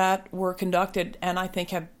experiments that were conducted and I think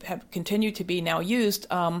have continued to be now used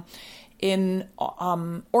in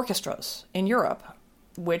orchestras in Europe,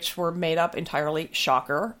 which were made up entirely,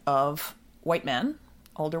 shocker, of white men,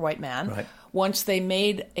 older white men. Right. Once they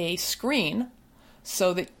made a screen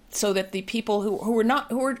so that the people who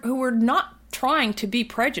were not trying to be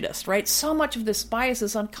prejudiced, right? So much of this bias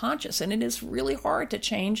is unconscious, and it is really hard to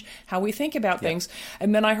change how we think about things.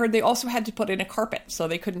 And then I heard they also had to put in a carpet so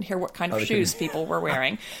they couldn't hear what kind of shoes people were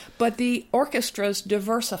wearing. But the orchestras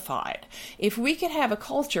diversified. If we could have a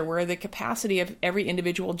culture where the capacity of every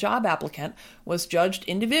individual job applicant was judged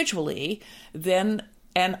individually, then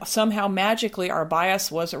and somehow magically our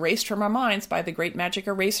bias was erased from our minds by the great magic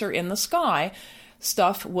eraser in the sky,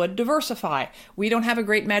 stuff would diversify. We don't have a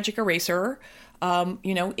great magic eraser.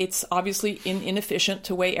 It's obviously inefficient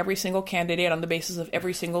to weigh every single candidate on the basis of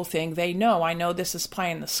every single thing they know. I know this is pie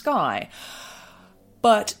in the sky.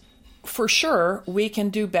 But for sure, we can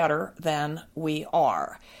do better than we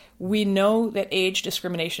are. We know that age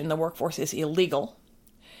discrimination in the workforce is illegal.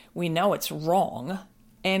 We know it's wrong.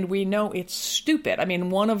 And we know it's stupid. I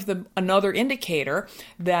mean, another indicator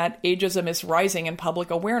that ageism is rising in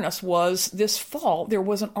public awareness was this fall. There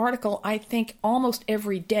was an article, I think, almost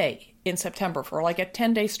every day in September for like a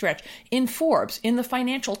 10-day stretch in Forbes, in the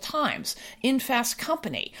Financial Times, in Fast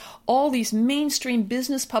Company, all these mainstream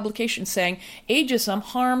business publications saying ageism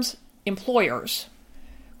harms employers,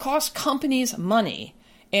 costs companies money,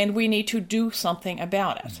 and we need to do something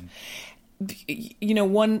about it. Mm-hmm.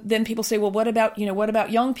 Then people say, well, what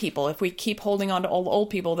about young people? If we keep holding on to all the old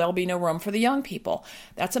people, there'll be no room for the young people.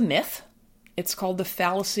 That's a myth. It's called the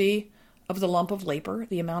fallacy of the lump of labor.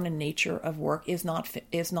 The amount and nature of work is not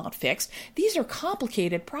fixed. These are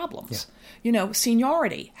complicated problems. Yeah.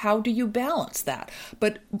 Seniority. How do you balance that?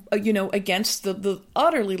 But against the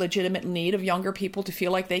utterly legitimate need of younger people to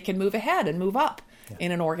feel like they can move ahead and move up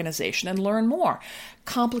in an organization and learn more.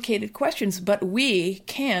 Complicated questions, but we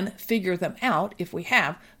can figure them out if we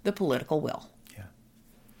have the political will. Yeah.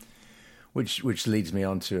 Which leads me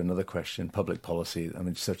on to another question, public policy. I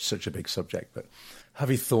mean, it's such a big subject, but have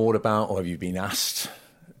you thought about, or have you been asked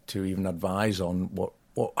to even advise on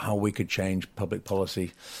how we could change public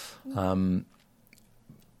policy?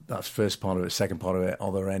 That's first part of it. Second part of it,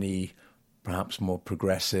 are there any perhaps more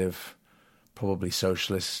progressive, probably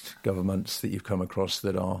socialist governments that you've come across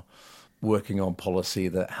that are working on policy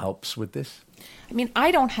that helps with this? I mean,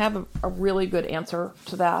 I don't have a really good answer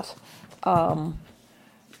to that.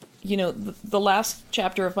 The last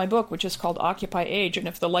chapter of my book, which is called Occupy Age, and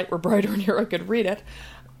if the light were brighter in here, I could read it,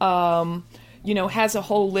 has a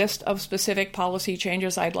whole list of specific policy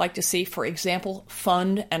changes I'd like to see. For example,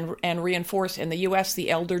 fund and reinforce in the U.S.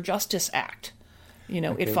 the Elder Justice Act.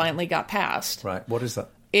 Okay. It finally got passed. Right. What is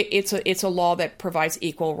that? It's a law that provides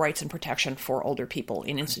equal rights and protection for older people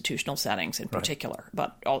in institutional settings in particular. Right.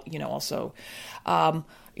 But also,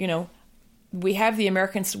 we have the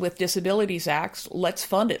Americans with Disabilities Act. Let's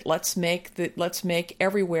fund it. Let's make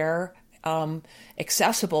everywhere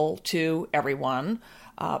accessible to everyone,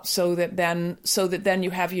 so that then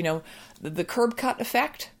you have the curb cut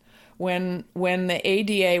effect. When the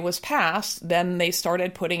ADA was passed, then they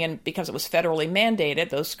started putting in, because it was federally mandated,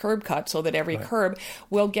 those curb cuts so that every curb.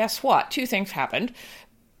 Well, guess what? Two things happened.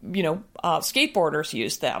 Skateboarders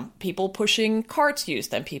used them. People pushing carts used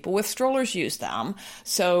them. People with strollers used them.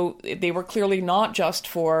 So they were clearly not just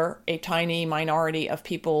for a tiny minority of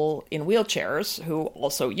people in wheelchairs who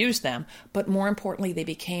also used them, but more importantly, they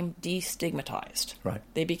became destigmatized. Right.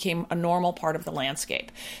 They became a normal part of the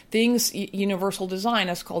landscape. Universal design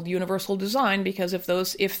is called universal design because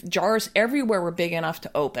if jars everywhere were big enough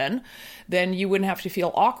to open, then you wouldn't have to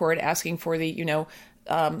feel awkward asking for the,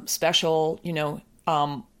 special,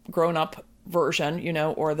 grown-up version,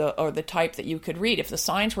 or the type that you could read. If the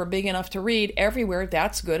signs were big enough to read everywhere,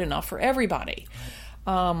 that's good enough for everybody.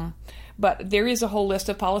 But there is a whole list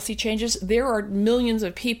of policy changes. There are millions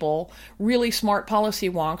of people, really smart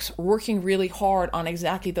policy wonks, working really hard on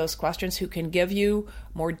exactly those questions who can give you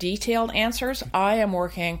more detailed answers. I am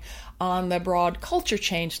working on the broad culture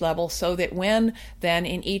change level so that when then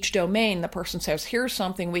in each domain the person says, here's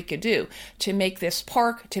something we could do to make this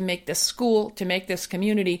park, to make this school, to make this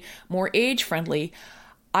community more age-friendly,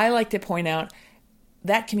 I like to point out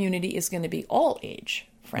that community is going to be all age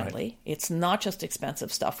friendly. Right. It's not just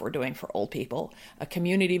expensive stuff we're doing for old people. A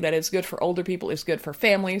community that is good for older people is good for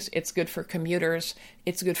families, it's good for commuters,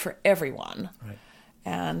 it's good for everyone. Right.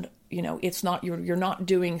 And it's not you're not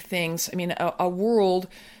doing things. I mean, a world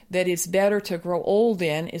that is better to grow old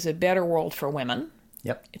in is a better world for women.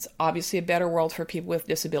 Yep. It's obviously a better world for people with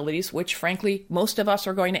disabilities, which frankly most of us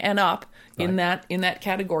are going to end up in that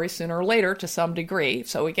category sooner or later to some degree.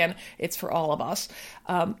 So again, it's for all of us.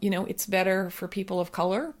 It's better for people of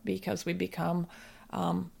color because we become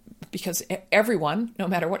because everyone, no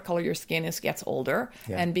matter what color your skin is, gets older,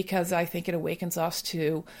 and because I think it awakens us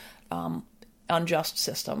to unjust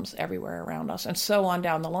systems everywhere around us, and so on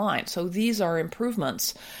down the line. So these are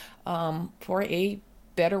improvements for a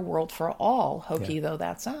better world for all, hokey though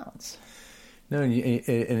that sounds. No, and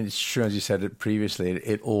it's true, as you said it previously,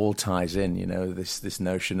 it all ties in, this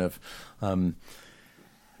notion of going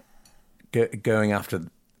after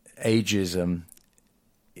ageism.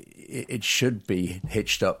 It should be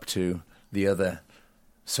hitched up to the other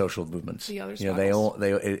social movements. The other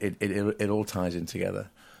it all ties in together.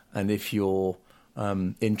 And if you're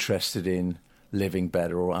interested in living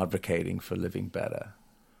better or advocating for living better,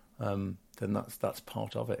 then that's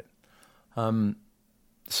part of it.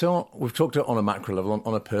 So we've talked on a macro level,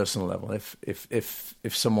 on a personal level. If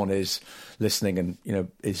someone is listening and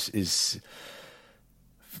is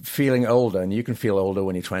feeling older, and you can feel older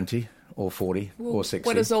when you're 20 or 40 or 60.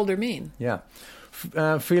 What does older mean? Yeah,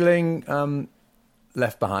 feeling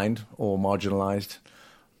left behind or marginalized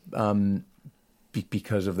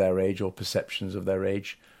because of their age or perceptions of their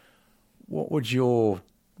age, what would your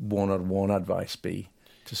one-on-one advice be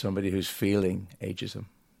to somebody who's feeling ageism?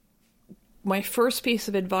 My first piece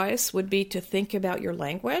of advice would be to think about your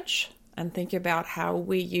language and think about how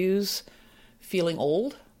we use feeling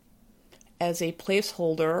old as a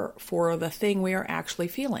placeholder for the thing we are actually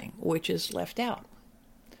feeling, which is left out,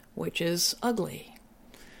 which is ugly,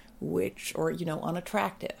 or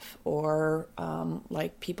unattractive, or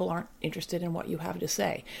like people aren't interested in what you have to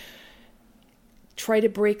say. Try to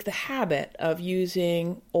break the habit of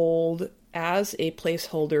using old as a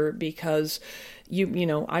placeholder because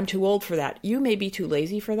I'm too old for that. You may be too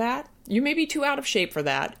lazy for that. You may be too out of shape for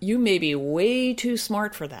that. You may be way too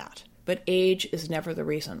smart for that. But age is never the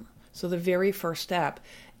reason. So the very first step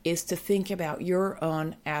is to think about your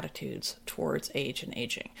own attitudes towards age and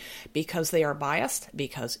aging, because they are biased,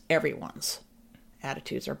 because everyone's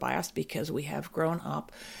attitudes are biased, because we have grown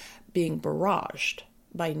up being barraged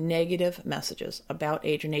by negative messages about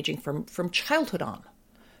age and aging from childhood on,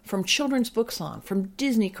 from children's books on, from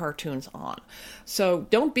Disney cartoons on. So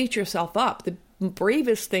don't beat yourself up. The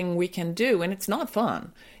bravest thing we can do, and it's not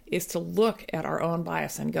fun, is to look at our own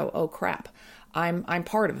bias and go, oh crap, I'm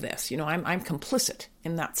part of this. I'm complicit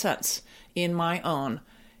in that sense, in my own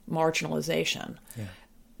marginalization. Yeah.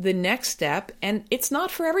 The next step, and it's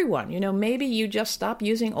not for everyone, maybe you just stop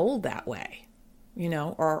using old that way,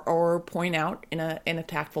 or point out in a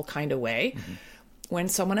tactful kind of way when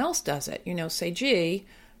someone else does it. Say, gee,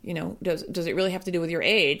 does it really have to do with your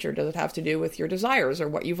age, or does it have to do with your desires or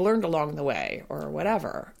what you've learned along the way or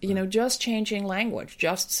whatever? Right. Just changing language,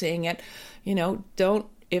 just seeing it, look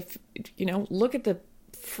at the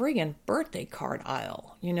friggin' birthday card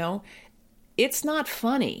aisle, it's not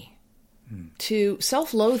funny to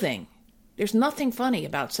self-loathing. There's nothing funny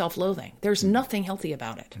about self-loathing. There's nothing healthy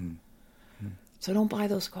about it. So don't buy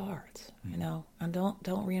those cards, and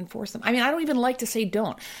don't reinforce them. I mean, I don't even like to say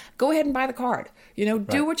don't. Go ahead and buy the card. Right.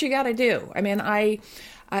 Do what you got to do. I mean,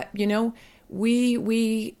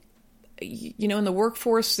 we in the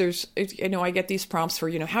workforce, there's, I get these prompts for,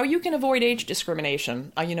 how you can avoid age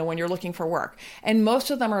discrimination, when you're looking for work. And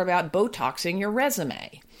most of them are about Botoxing your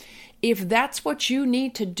resume. If that's what you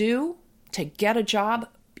need to do to get a job,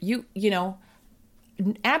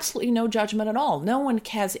 absolutely no judgment at all. No one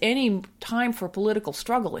has any time for political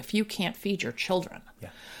struggle if you can't feed your children. Yeah.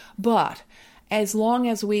 But as long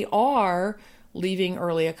as we are leaving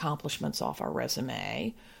early accomplishments off our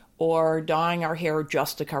resume, or dyeing our hair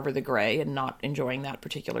just to cover the gray and not enjoying that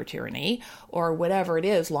particular tyranny, or whatever it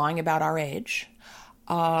is, lying about our age,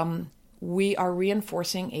 we are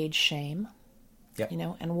reinforcing age shame. Yep.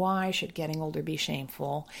 And why should getting older be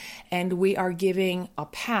shameful? And we are giving a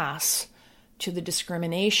pass to the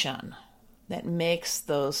discrimination that makes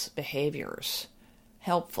those behaviors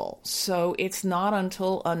helpful. So it's not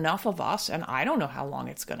until enough of us, and I don't know how long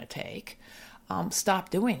it's going to take,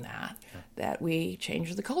 stop doing that, that we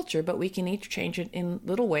change the culture. But we can each change it in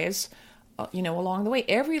little ways, along the way.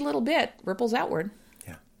 Every little bit ripples outward.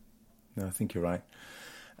 Yeah. No, I think you're right.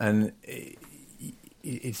 And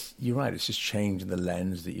you're right. It's just changing the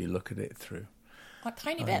lens that you look at it through. A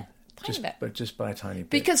tiny bit. But just by a tiny bit.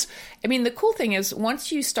 Because, the cool thing is,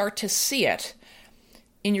 once you start to see it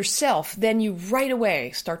in yourself, then you right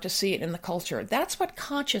away start to see it in the culture. That's what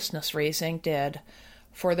consciousness raising did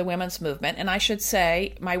for the women's movement. And I should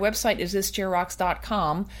say, my website is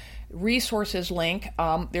thischairrocks.com. Resources link.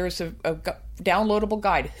 There's a downloadable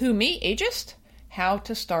guide. Who, me, ageist? How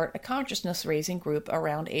to start a consciousness raising group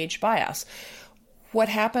around age bias. What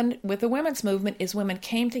happened with the women's movement is women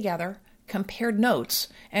came together, compared notes,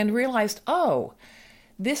 and realized, oh,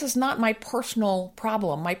 this is not my personal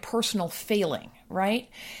problem, my personal failing, right?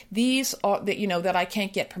 These are, that I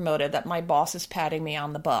can't get promoted, that my boss is patting me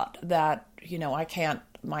on the butt, that, I can't,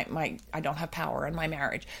 I don't have power in my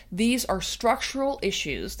marriage. These are structural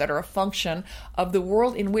issues that are a function of the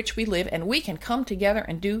world in which we live, and we can come together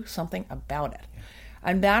and do something about it.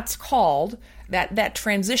 And that's called, that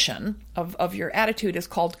transition of your attitude is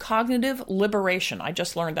called cognitive liberation. I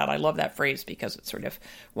just learned that. I love that phrase because it's sort of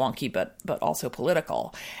wonky, but also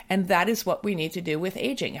political. And that is what we need to do with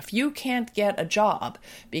aging. If you can't get a job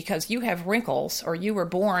because you have wrinkles or you were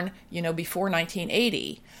born, before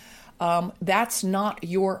 1980, that's not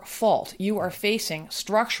your fault. You are facing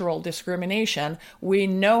structural discrimination. We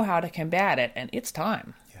know how to combat it, and it's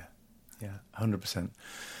time. Yeah, 100%.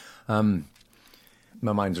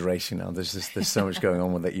 My mind's racing now. There's so much going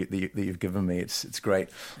on with that you've given me. It's great.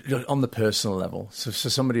 On the personal level, so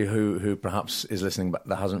somebody who perhaps is listening but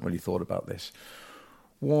that hasn't really thought about this,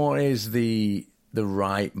 what is the the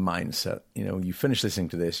right mindset? You know, you finish listening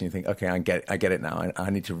to this and you think, okay, I get it now. I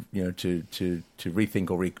need to, you know, to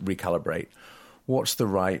rethink or recalibrate. What's the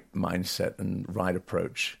right mindset and right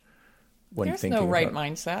approach when There's thinking no right about...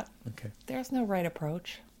 mindset. Okay. There's no right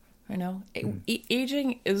approach. You know,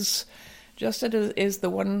 aging is just is the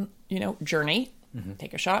one, you know, journey.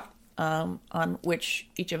 Take a shot on which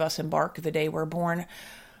each of us embark the day we're born.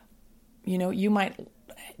 You know, you might,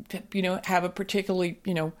 you know, have a particularly,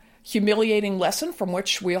 you know, humiliating lesson from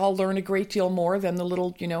which we all learn a great deal more than the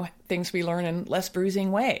little, you know, things we learn in less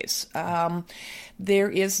bruising ways. There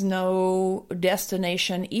is no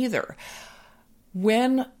destination either.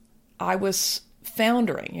 When I was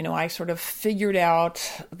foundering, you know, I sort of figured out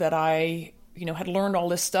that I, you know, had learned all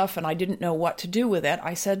this stuff and I didn't know what to do with it.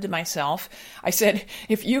 I said to myself,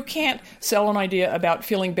 if you can't sell an idea about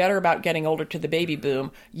feeling better about getting older to the baby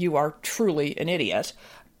boom, you are truly an idiot.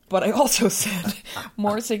 But I also said,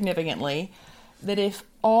 more significantly, that if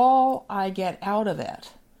all I get out of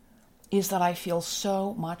it is that I feel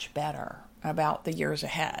so much better about the years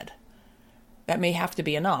ahead, that may have to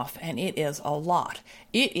be enough, and it is a lot.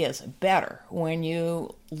 It is better when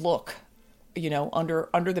you look, you know,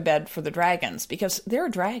 under the bed for the dragons, because they're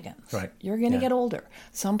dragons. Right. You're going to get older.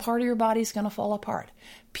 Some part of your body's going to fall apart.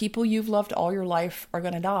 People you've loved all your life are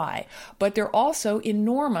going to die. But they're also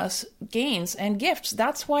enormous gains and gifts.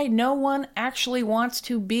 That's why no one actually wants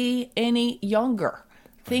to be any younger.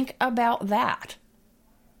 Think about that.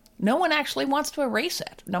 No one actually wants to erase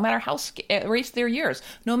it, no matter how erase their years,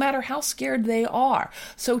 no matter how scared they are.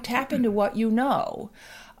 So tap into what you know.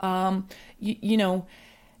 You know,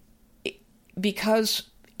 because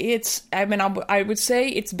it's, I mean, I would say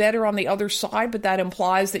it's better on the other side, but that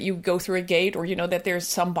implies that you go through a gate, or, you know, that there's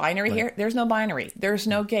some binary here. There's no binary. There's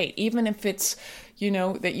no gate. Even if it's, you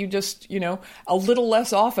know, that you just, you know, a little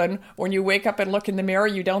less often when you wake up and look in the mirror,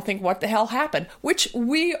 you don't think, what the hell happened? Which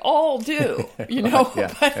we all do, you know,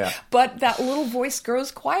 but that little voice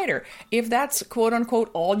grows quieter. If that's quote unquote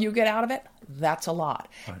all you get out of it, that's a lot.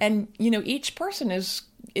 Right. And, you know, each person is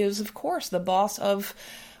of course the boss of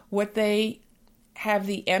what they have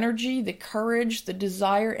the energy, the courage, the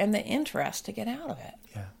desire, and the interest to get out of it.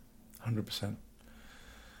 Yeah, 100%.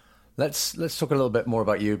 Let's talk a little bit more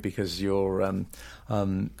about you, because you're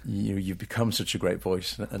you've become such a great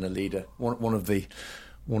voice and a leader. One of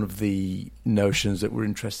the notions that we're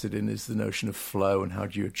interested in is the notion of flow, and how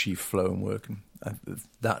do you achieve flow in work, and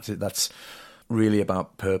that's really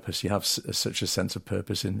about purpose. You have such a sense of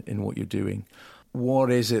purpose in what you're doing.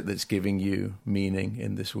 What is it that's giving you meaning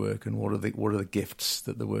in this work, and what are the gifts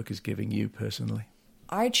that the work is giving you personally?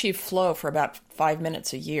 I achieve flow for about 5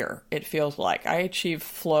 minutes a year, it feels like. I achieve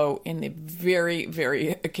flow in the very, very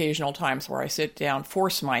occasional times where I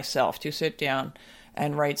force myself to sit down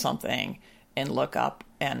and write something and look up,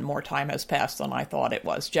 and more time has passed than I thought it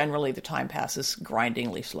was. Generally, the time passes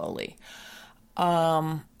grindingly slowly.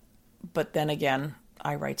 But then again,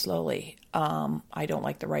 I write slowly. I don't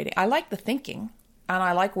like the writing. I like the thinking, and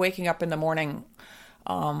I like waking up in the morning,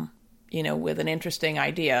 you know, with an interesting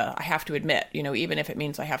idea. I have to admit, you know, even if it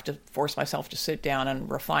means I have to force myself to sit down and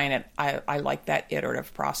refine it, I like that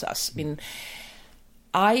iterative process. I mean,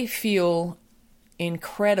 I feel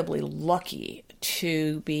incredibly lucky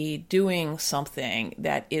to be doing something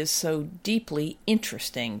that is so deeply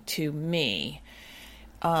interesting to me,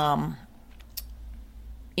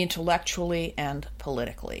 intellectually and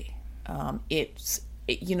politically.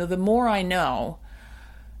 You know, the more I know,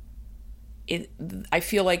 I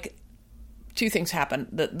feel like two things happen.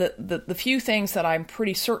 The few things that I'm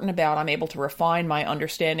pretty certain about, I'm able to refine my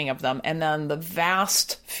understanding of them, and then the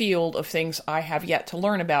vast field of things I have yet to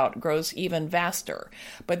learn about grows even vaster.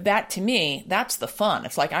 But that, to me, that's the fun.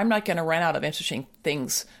 It's like I'm not going to run out of interesting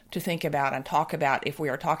things to think about and talk about if we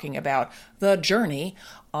are talking about the journey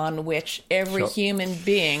on which every human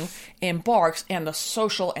being embarks, and the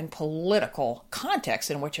social and political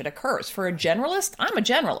context in which it occurs. For a generalist, I'm a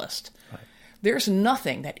generalist. Right. There's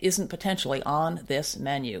nothing that isn't potentially on this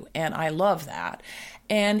menu, and I love that.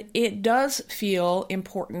 And it does feel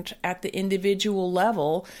important at the individual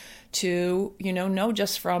level to, you know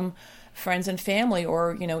just from friends and family,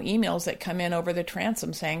 or, you know, emails that come in over the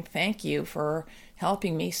transom saying, thank you for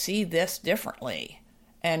helping me see this differently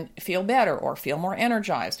and feel better, or feel more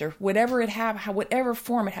energized, or whatever whatever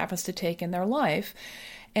form it happens to take in their life.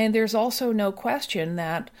 And there's also no question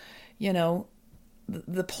that, you know,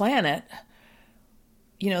 the planet,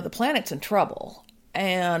 you know, the planet's in trouble,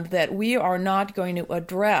 and that we are not going to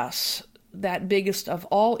address that biggest of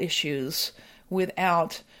all issues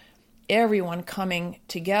without everyone coming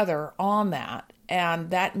together on that.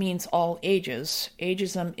 And that means all ages.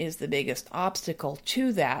 Ageism is the biggest obstacle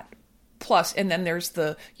to that, plus, and then there's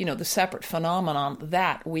the separate phenomenon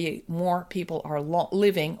that more people are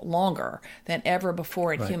living longer than ever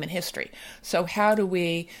before in human history. So how do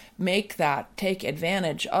we take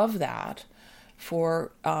advantage of that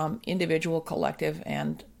for individual, collective,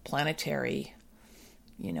 and planetary,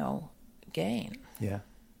 gain? Yeah.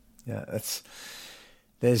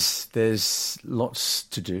 There's lots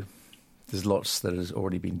to do. There's lots that has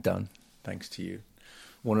already been done, thanks to you.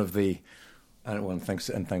 Thanks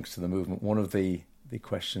to the movement. One of the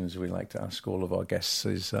questions we like to ask all of our guests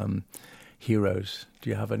is heroes. Do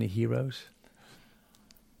you have any heroes?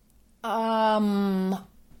 I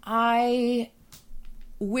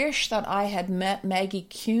wish that I had met Maggie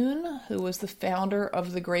Kuhn, who was the founder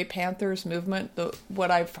of the Grey Panthers movement.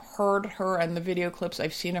 What I've heard her and the video clips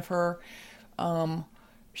I've seen of her,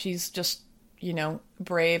 she's just,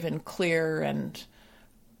 brave and clear and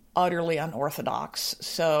utterly unorthodox.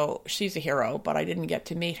 So she's a hero, but I didn't get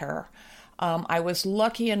to meet her. I was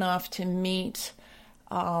lucky enough to meet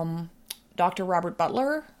Dr. Robert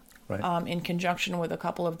Butler. Right. In conjunction with a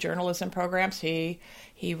couple of journalism programs. He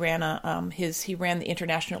ran the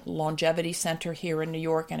International Longevity Center here in New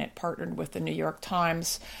York, and it partnered with the New York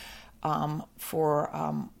Times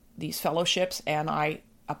for these fellowships. And I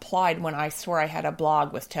applied when I swore I had a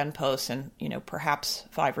blog with 10 posts and perhaps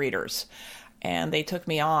 5 readers, and they took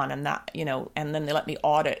me on, and that and then they let me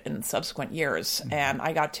audit in subsequent years, mm-hmm. and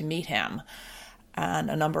I got to meet him and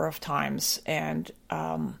a number of times, and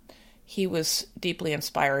he was deeply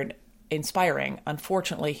inspiring.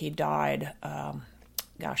 Unfortunately, he died, a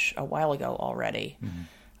while ago already.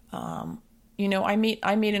 Mm-hmm.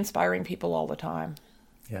 I meet inspiring people all the time.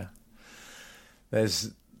 Yeah.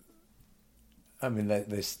 There's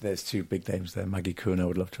 2 big names there. Maggie Kuhn, I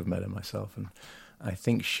would love to have met her myself, and I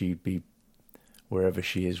think she'd be, wherever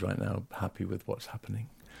she is right now, happy with what's happening.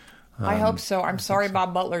 I hope so. I'm sorry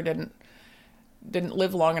Bob Butler didn't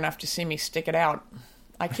live long enough to see me stick it out.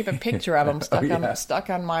 I keep a picture of him stuck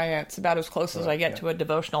on my. It's about as close as I get to a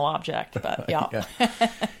devotional object. But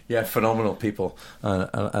yeah, phenomenal people. And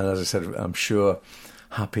as I said, I'm sure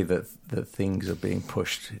happy that things are being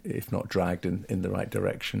pushed, if not dragged, in the right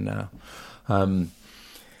direction now.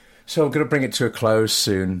 So I'm going to bring it to a close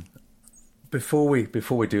soon. Before we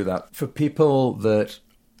do that, for people that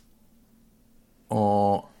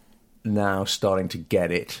are now starting to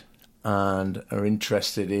get it and are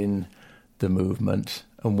interested in the movement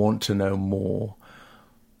and want to know more,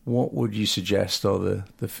 what would you suggest are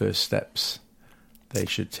the first steps they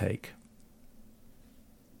should take?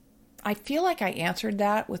 I feel like I answered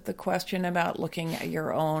that with the question about looking at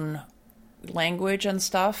your own language and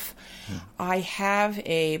stuff. I have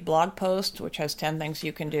a blog post which has 10 things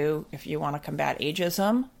you can do if you want to combat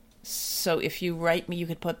ageism. So if you write me, you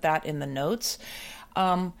could put that in the notes.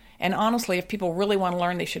 And honestly, if people really want to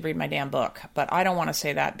learn, they should read my damn book. But I don't want to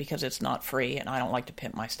say that because it's not free and I don't like to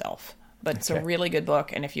pimp myself. But it's a really good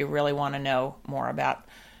book, and if you really want to know more about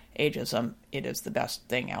ageism, it is the best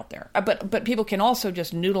thing out there. But people can also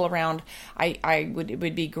just noodle around. It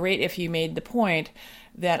would be great if you made the point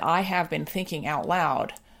that I have been thinking out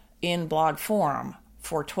loud in blog form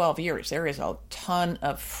for 12 years. There is a ton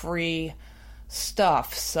of free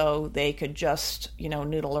stuff, so they could just,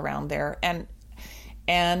 noodle around there. And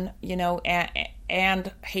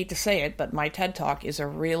hate to say it, but my TED Talk is a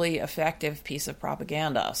really effective piece of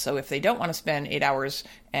propaganda. So if they don't want to spend 8 hours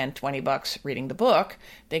and $20 reading the book,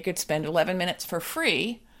 they could spend 11 minutes for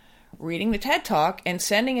free reading the TED Talk and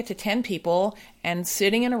sending it to 10 people and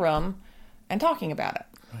sitting in a room and talking about it.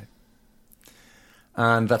 Right.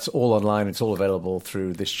 And that's all online. It's all available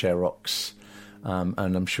through This Chair Rocks. And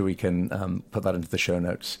I'm sure we can put that into the show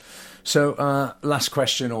notes. So last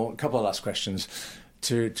question, or a couple of last questions.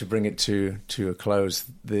 To bring it to a close,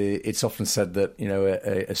 it's often said that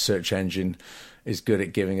a search engine is good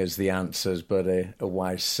at giving us the answers, but a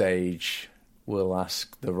wise sage will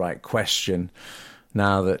ask the right question.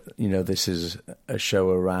 Now that this is a show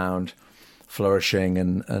around flourishing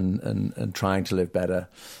and trying to live better,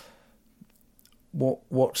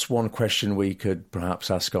 what's one question we could perhaps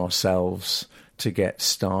ask ourselves to get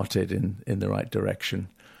started in the right direction?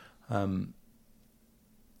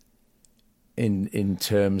 In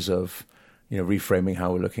terms of reframing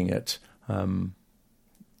how we're looking at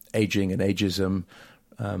aging and ageism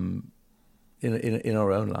in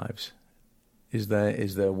our own lives, is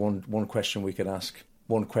there one question we could ask?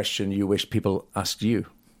 One question you wish people asked you?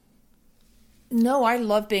 No, I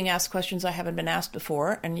love being asked questions I haven't been asked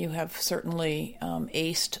before, and you have certainly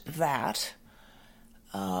aced that.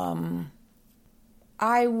 I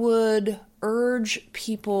would urge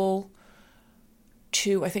people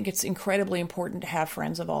I think it's incredibly important to have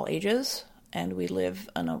friends of all ages. and we live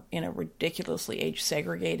in a ridiculously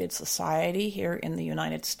age-segregated society here in the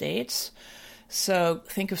United States. So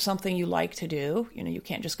think of something you like to do. You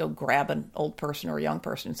can't just go grab an old person or a young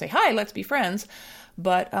person and say, "Hi, let's be friends."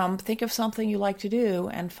 But think of something you like to do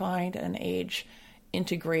and find an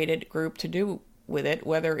age-integrated group to do with it,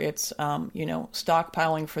 whether it's,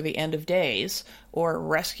 stockpiling for the end of days or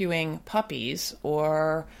rescuing puppies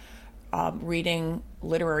or reading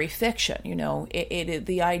literary fiction.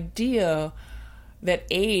 The idea that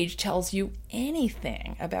age tells you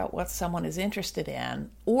anything about what someone is interested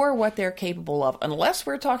in or what they're capable of, unless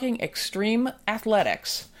we're talking extreme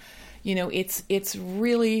athletics, it's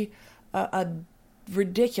really a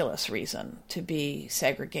ridiculous reason to be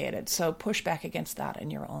segregated. So push back against that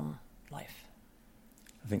in your own life.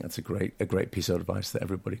 I think that's a great piece of advice that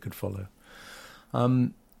everybody could follow.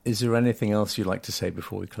 Is there anything else you'd like to say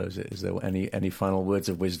before we close it? Is there any final words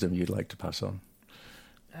of wisdom you'd like to pass on?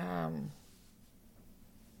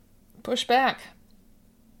 Push back.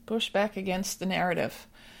 Push back against the narrative.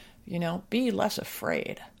 Be less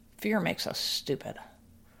afraid. Fear makes us stupid.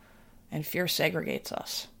 And fear segregates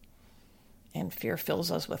us. And fear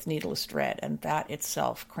fills us with needless dread. And that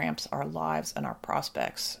itself cramps our lives and our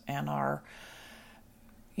prospects and our,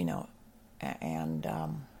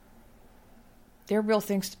 they're real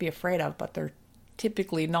things to be afraid of, but they're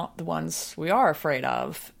typically not the ones we are afraid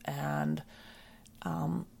of. And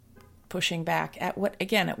pushing back at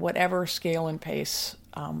whatever scale and pace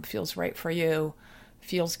feels right for you,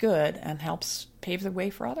 feels good, and helps pave the way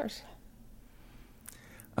for others.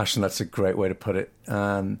 Ashton, that's a great way to put it.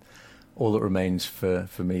 And all that remains for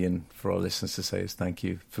me and for our listeners to say is thank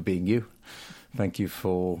you for being you. Thank you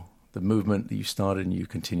for the movement that you started and you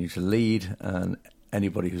continue to lead. And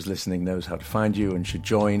anybody who's listening knows how to find you and should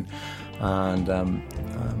join. And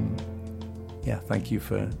thank you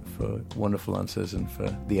for wonderful answers and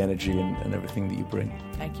for the energy and everything that you bring.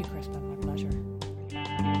 Thank you, Chris. My pleasure.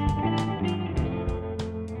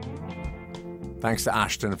 Thanks to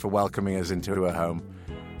Ashton for welcoming us into her home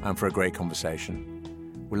and for a great conversation.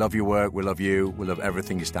 We love your work, we love you, we love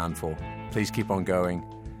everything you stand for. Please keep on going,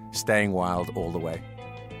 staying wild all the way.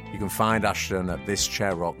 You can find Ashton at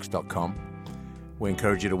thischairrocks.com. We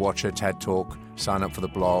encourage you to watch her TED Talk, sign up for the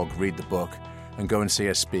blog, read the book, and go and see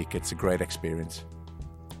her speak. It's a great experience.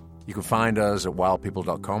 You can find us at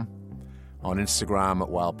wildpeople.com, on Instagram at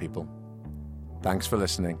wildpeople. Thanks for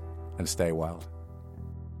listening, and stay wild.